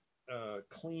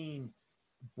clean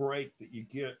break that you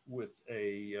get with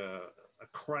a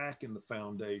crack in the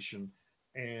foundation,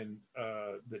 and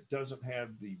that doesn't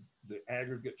have the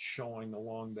aggregate showing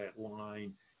along that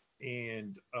line.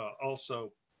 And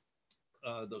also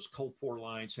those cold pour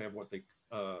lines have what they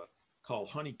call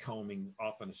honeycombing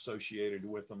often associated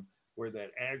with them, where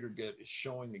that aggregate is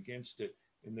showing against it,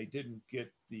 and they didn't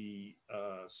get the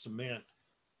cement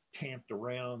tamped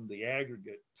around the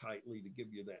aggregate tightly to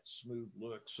give you that smooth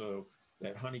look. So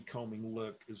that honeycombing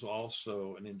look is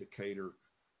also an indicator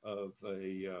of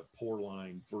a pour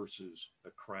line versus a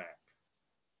crack.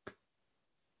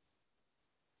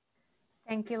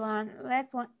 Thank you, Lon.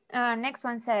 Next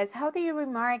one says, how do you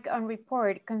remark on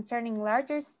report concerning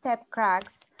larger step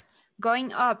cracks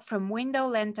going up from window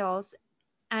lintels,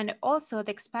 and also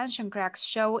the expansion cracks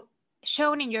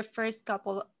shown in your first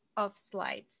couple of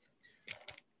slides?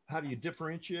 How do you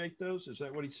differentiate those? Is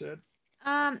that what he said?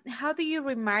 How do you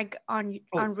remark on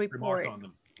report? Remark on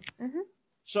them. Mm-hmm.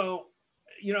 So,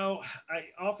 you know, I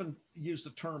often use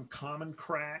the term common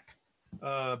crack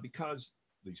because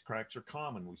these cracks are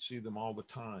common. We see them all the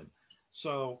time.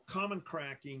 So common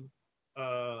cracking,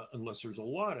 unless there's a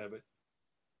lot of it,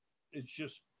 it's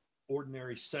just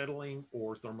ordinary settling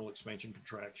or thermal expansion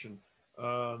contraction,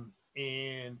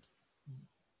 and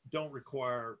don't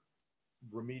require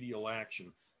remedial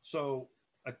action. So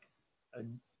a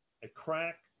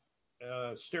crack,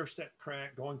 stair-step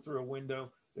crack going through a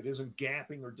window that isn't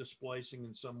gapping or displacing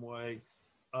in some way,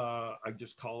 I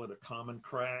just call it a common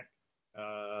crack,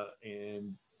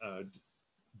 and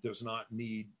does not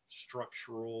need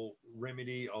structural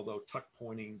remedy, although tuck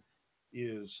pointing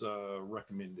is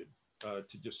recommended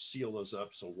to just seal those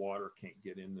up so water can't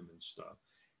get in them and stuff.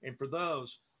 And for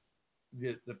those,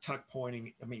 the tuck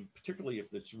pointing, I mean, particularly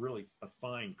if it's really a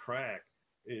fine crack,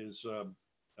 is, you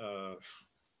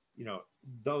know,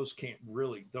 those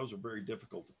are very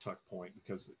difficult to tuck point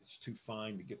because it's too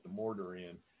fine to get the mortar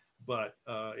in. But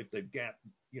if they've got,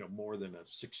 you know, more than a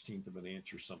 16th of an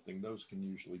inch or something, those can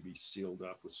usually be sealed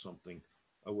up with something,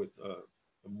 with a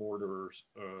mortar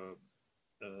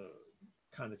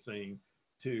kind of thing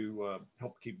to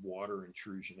help keep water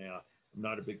intrusion out. I'm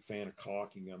not a big fan of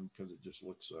caulking them because it just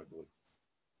looks ugly.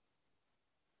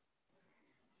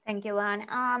 Thank you,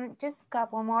 Lon. Just a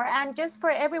couple more. And just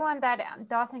for everyone that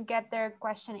doesn't get their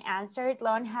question answered,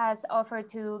 Lon has offered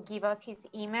to give us his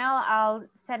email. I'll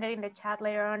send it in the chat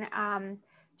later on,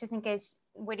 just in case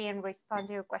we didn't respond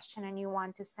to your question and you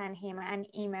want to send him an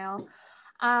email.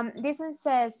 This one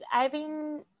says, I've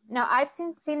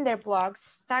seen cinder blocks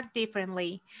stacked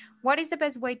differently. What is the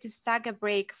best way to stack a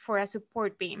brick for a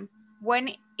support beam?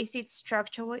 When is it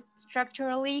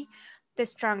structurally the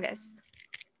strongest?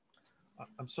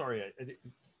 I'm sorry,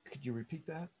 could you repeat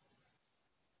that?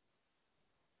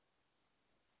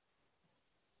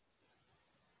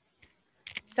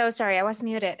 So sorry, I was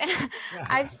muted.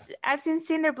 I've seen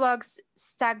cinder blocks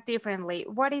stacked differently.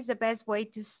 What is the best way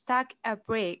to stack a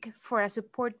brick for a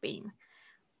support beam?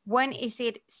 When is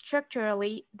it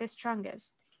structurally the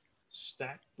strongest?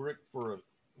 Stacked brick for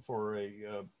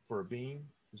a beam.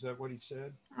 Is that what he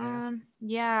said?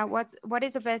 Yeah. What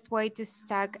is the best way to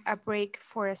stack a brick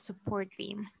for a support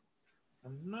beam?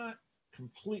 I'm not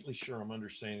completely sure I'm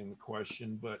understanding the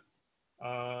question, but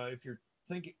if you're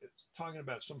talking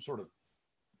about some sort of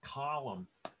column,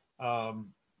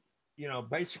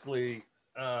 basically,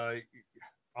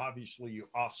 obviously you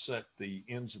offset the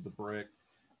ends of the brick.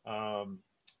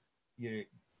 You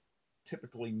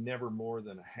typically never more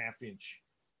than a half inch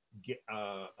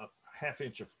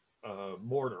of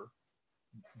mortar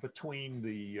between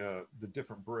the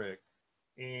different brick,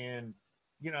 and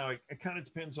it kind of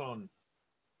depends on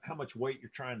how much weight you're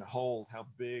trying to hold, how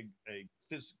big a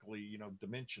physically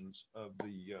dimensions of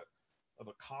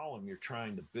a column you're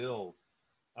trying to build.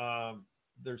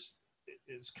 There's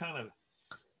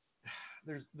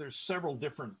several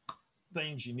different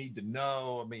things you need to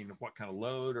know. I mean, what kind of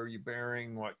load are you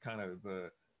bearing? What kind of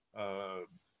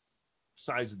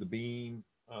size of the beam?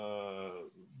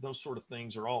 Those sort of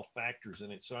things are all factors in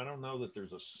it. So I don't know that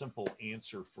there's a simple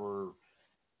answer for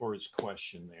his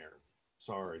question there.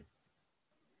 Sorry.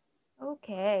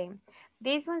 Okay.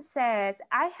 This one says,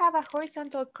 I have a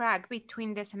horizontal crack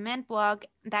between the cement block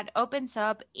that opens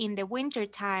up in the winter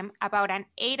time about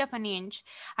 1/8 of an inch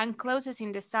and closes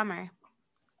in the summer.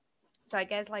 So I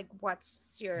guess, like, what's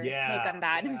your take on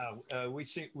that? Yeah. We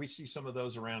see some of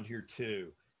those around here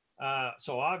too.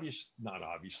 So not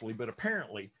obviously, but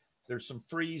apparently there's some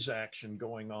freeze action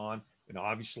going on, and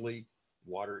obviously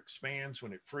water expands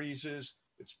when it freezes.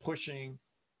 It's pushing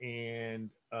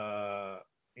and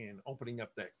opening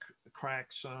up that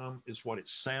crack some is what it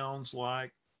sounds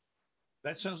like.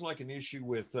 That sounds like an issue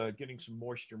with getting some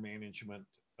moisture management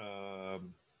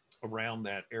around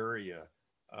that area,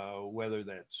 whether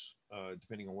that's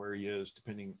depending on where he is,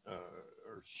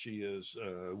 or she is,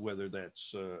 whether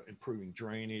that's improving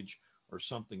drainage or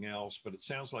something else. But it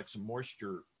sounds like some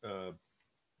moisture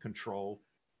control.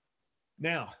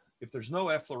 Now, if there's no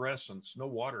efflorescence, no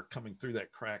water coming through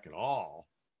that crack at all,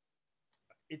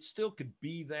 it still could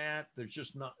be that. There's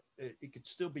just not, it could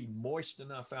still be moist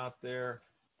enough out there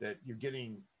that you're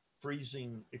getting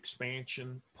freezing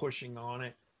expansion pushing on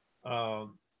it. But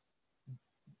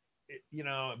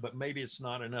maybe it's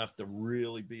not enough to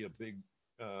really be a big,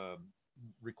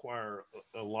 require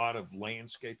a lot of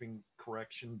landscaping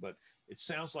correction. But it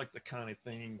sounds like the kind of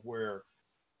thing where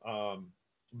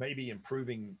maybe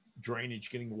improving drainage,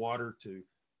 getting water to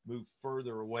move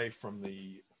further away from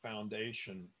the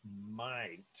foundation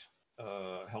might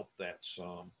help that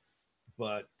some.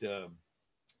 But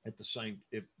at the same,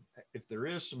 if there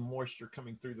is some moisture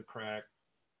coming through the crack,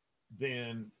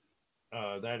 then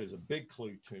that is a big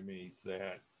clue to me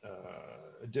that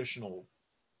additional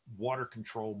water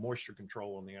control, moisture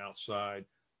control on the outside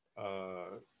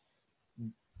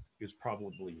is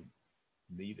probably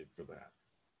needed for that.